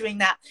see me doing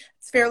that.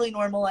 It's fairly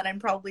normal and I'm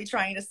probably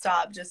trying to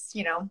stop. Just,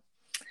 you know,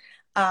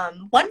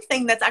 one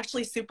thing that's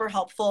actually super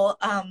helpful,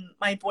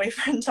 my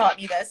boyfriend taught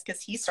me this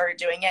because he started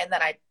doing it and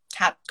then I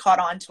caught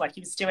on to what he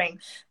was doing.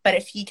 But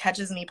if he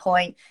catches me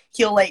pulling,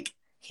 he'll like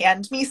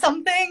hand me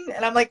something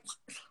and I'm like,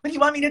 what do you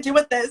want me to do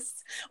with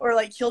this? Or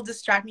like he'll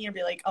distract me or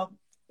be like, oh,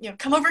 you know,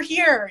 come over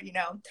here, you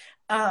know.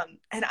 And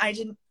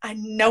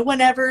no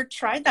one ever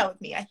tried that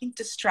with me. I think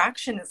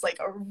distraction is like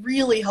a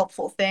really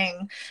helpful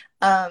thing.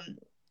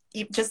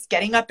 Just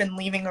getting up and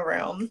leaving a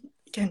room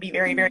can be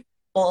very, very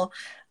helpful.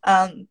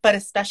 But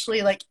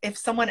especially like if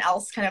someone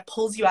else kind of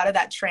pulls you out of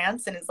that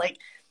trance and is like,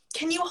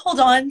 can you hold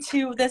on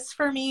to this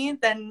for me?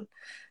 Then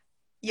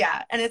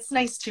yeah. And it's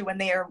nice too when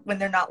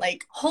they're not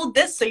like, hold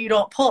this so you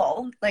don't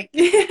pull. Like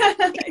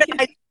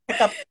I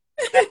pick up.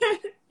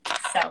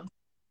 So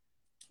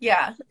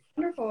yeah.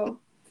 Wonderful.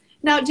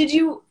 Now, did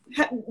you,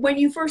 when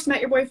you first met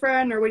your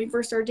boyfriend or when you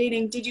first started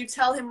dating, did you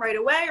tell him right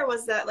away, or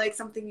was that like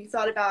something you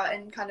thought about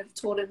and kind of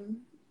told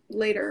him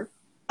later?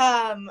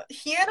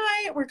 He and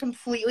I were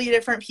completely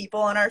different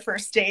people on our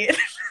first date.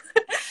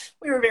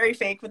 We were very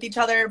fake with each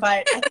other,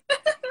 but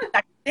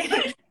I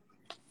think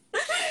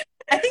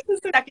the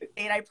second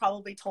date I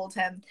probably told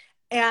him,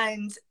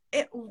 and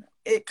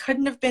it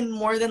couldn't have been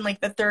more than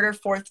like the third or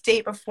fourth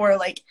date before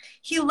like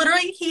he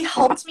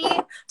helped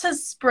me to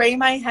spray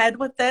my head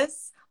with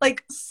this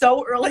like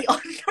so early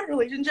on in our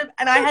relationship,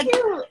 and I had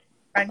a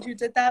friend who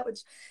did that,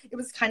 which it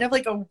was kind of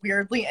like a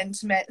weirdly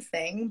intimate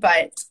thing,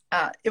 but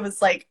it was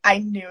like I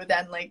knew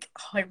then like,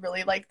 oh, I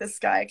really like this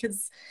guy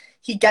because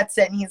he gets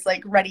it and he's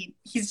like ready,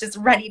 he's just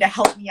ready to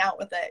help me out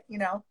with it, you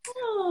know.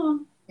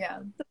 Oh, yeah,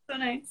 that's so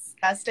nice.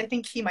 I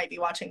think he might be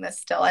watching this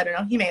still. I don't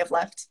know, he may have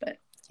left, but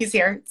he's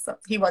here, so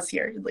he was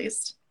here at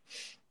least.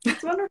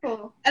 It's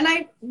wonderful. And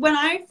when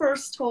I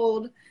first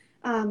told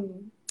my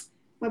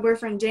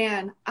boyfriend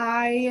Dan,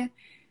 I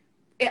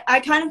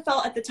kind of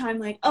felt at the time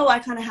like, oh, I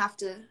kind of have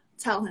to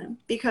tell him,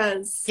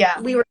 because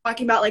we were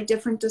talking about like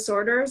different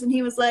disorders, and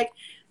he was like,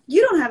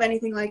 you don't have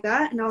anything like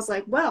that. And I was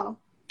like, well,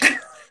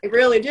 I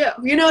really do,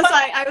 you know. So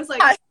I was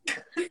like,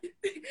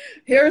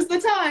 here's the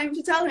time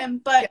to tell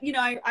him. But you know,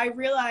 I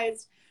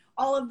realized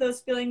all of those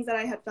feelings that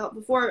I had felt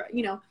before,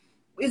 you know,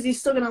 is he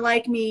still gonna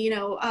like me, you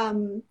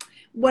know,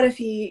 what if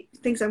he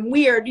thinks I'm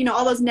weird, you know,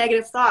 all those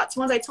negative thoughts.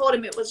 Once I told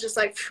him, it was just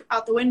like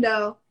out the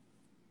window,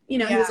 you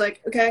know. He was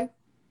like, okay,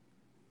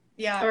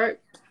 all right,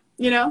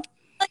 you know.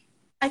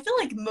 I feel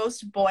like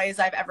most boys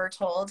I've ever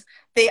told,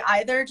 they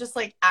either just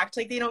like act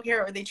like they don't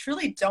care, or they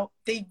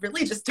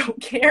really just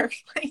don't care.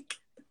 Like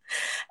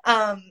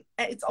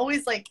It's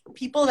always like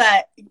people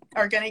that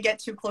are going to get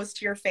too close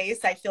to your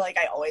face. I feel like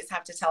I always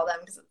have to tell them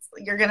because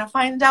you're going to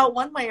find out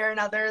one way or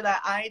another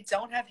that I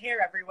don't have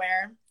hair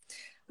everywhere,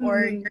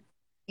 or you're going to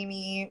see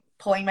me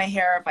pulling my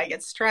hair if I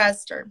get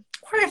stressed, or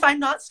if I'm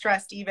not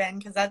stressed even,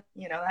 because that,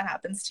 that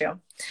happens too.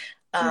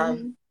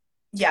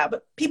 Yeah,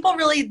 but people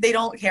really, they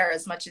don't care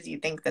as much as you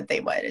think that they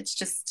would. It's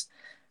just,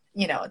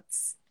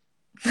 it's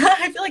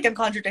I feel like I'm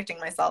contradicting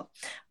myself,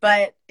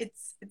 but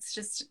it's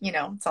just,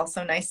 it's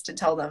also nice to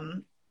tell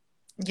them,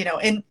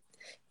 in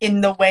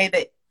the way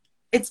that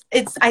it's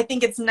I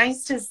think it's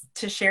nice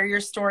to share your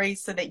story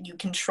so that you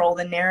control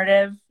the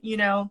narrative,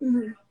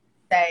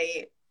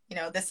 say,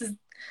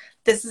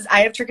 this is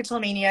I have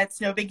trichotillomania, it's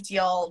no big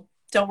deal,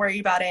 don't worry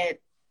about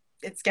it,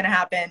 it's gonna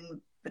happen,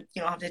 but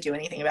you don't have to do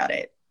anything about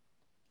it.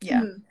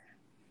 Yeah.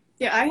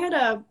 Yeah, I had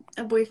a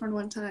boyfriend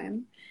one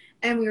time,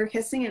 and we were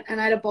kissing,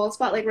 and I had a bald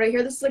spot, like right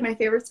here. This is like my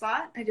favorite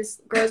spot. I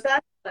just grows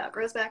back, pull out,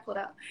 grows back, pull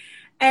out.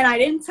 And I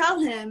didn't tell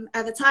him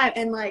at the time,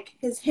 and like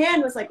his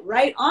hand was like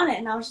right on it,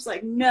 and I was just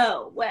like,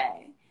 no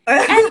way.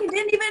 And he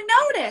didn't even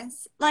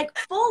notice, like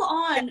full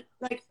on,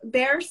 like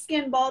bare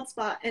skin bald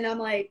spot. And I'm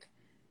like,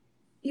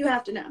 you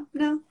have to know.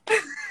 No,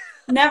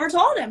 never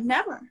told him,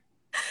 never.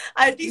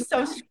 I'd be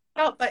so stressed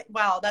out, but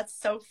wow, that's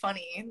so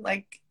funny.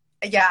 Like,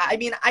 yeah, I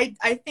mean, I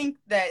think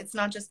that it's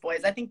not just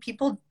boys. I think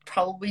people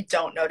probably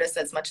don't notice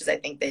as much as I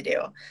think they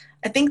do.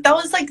 I think that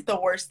was like the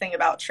worst thing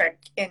about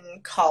Trich in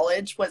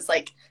college was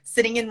like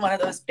sitting in one of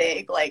those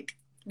big like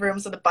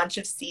rooms with a bunch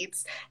of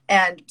seats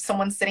and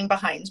someone sitting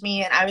behind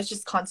me, and I was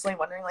just constantly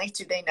wondering like,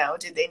 do they know?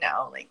 Do they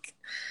know? Like,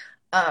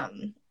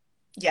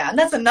 yeah, and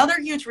that's another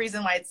huge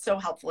reason why it's so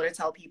helpful to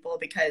tell people,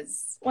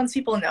 because once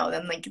people know,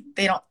 then like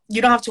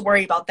you don't have to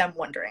worry about them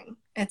wondering.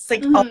 It's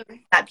like all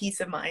that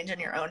peace of mind in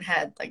your own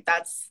head. Like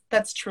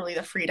that's truly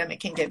the freedom it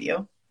can give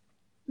you.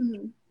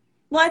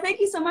 Well, I thank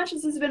you so much.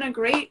 This has been a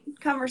great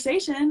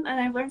conversation, and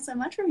I've learned so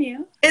much from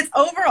you. It's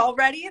over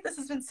already. This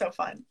has been so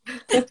fun.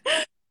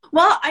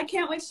 Well, I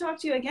can't wait to talk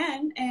to you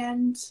again,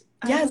 and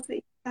I yes, hope that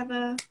you have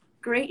a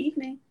great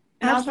evening.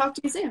 And I'll talk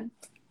to you soon.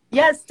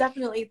 Yes,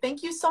 definitely.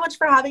 Thank you so much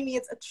for having me.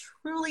 It's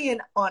truly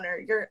an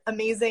honor. You're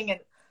amazing, and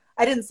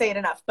I didn't say it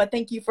enough, but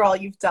thank you for all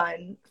you've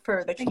done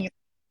for the community.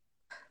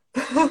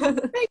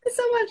 Thank you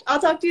so much.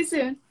 I'll talk to you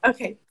soon.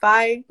 Okay,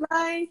 bye.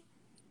 Bye.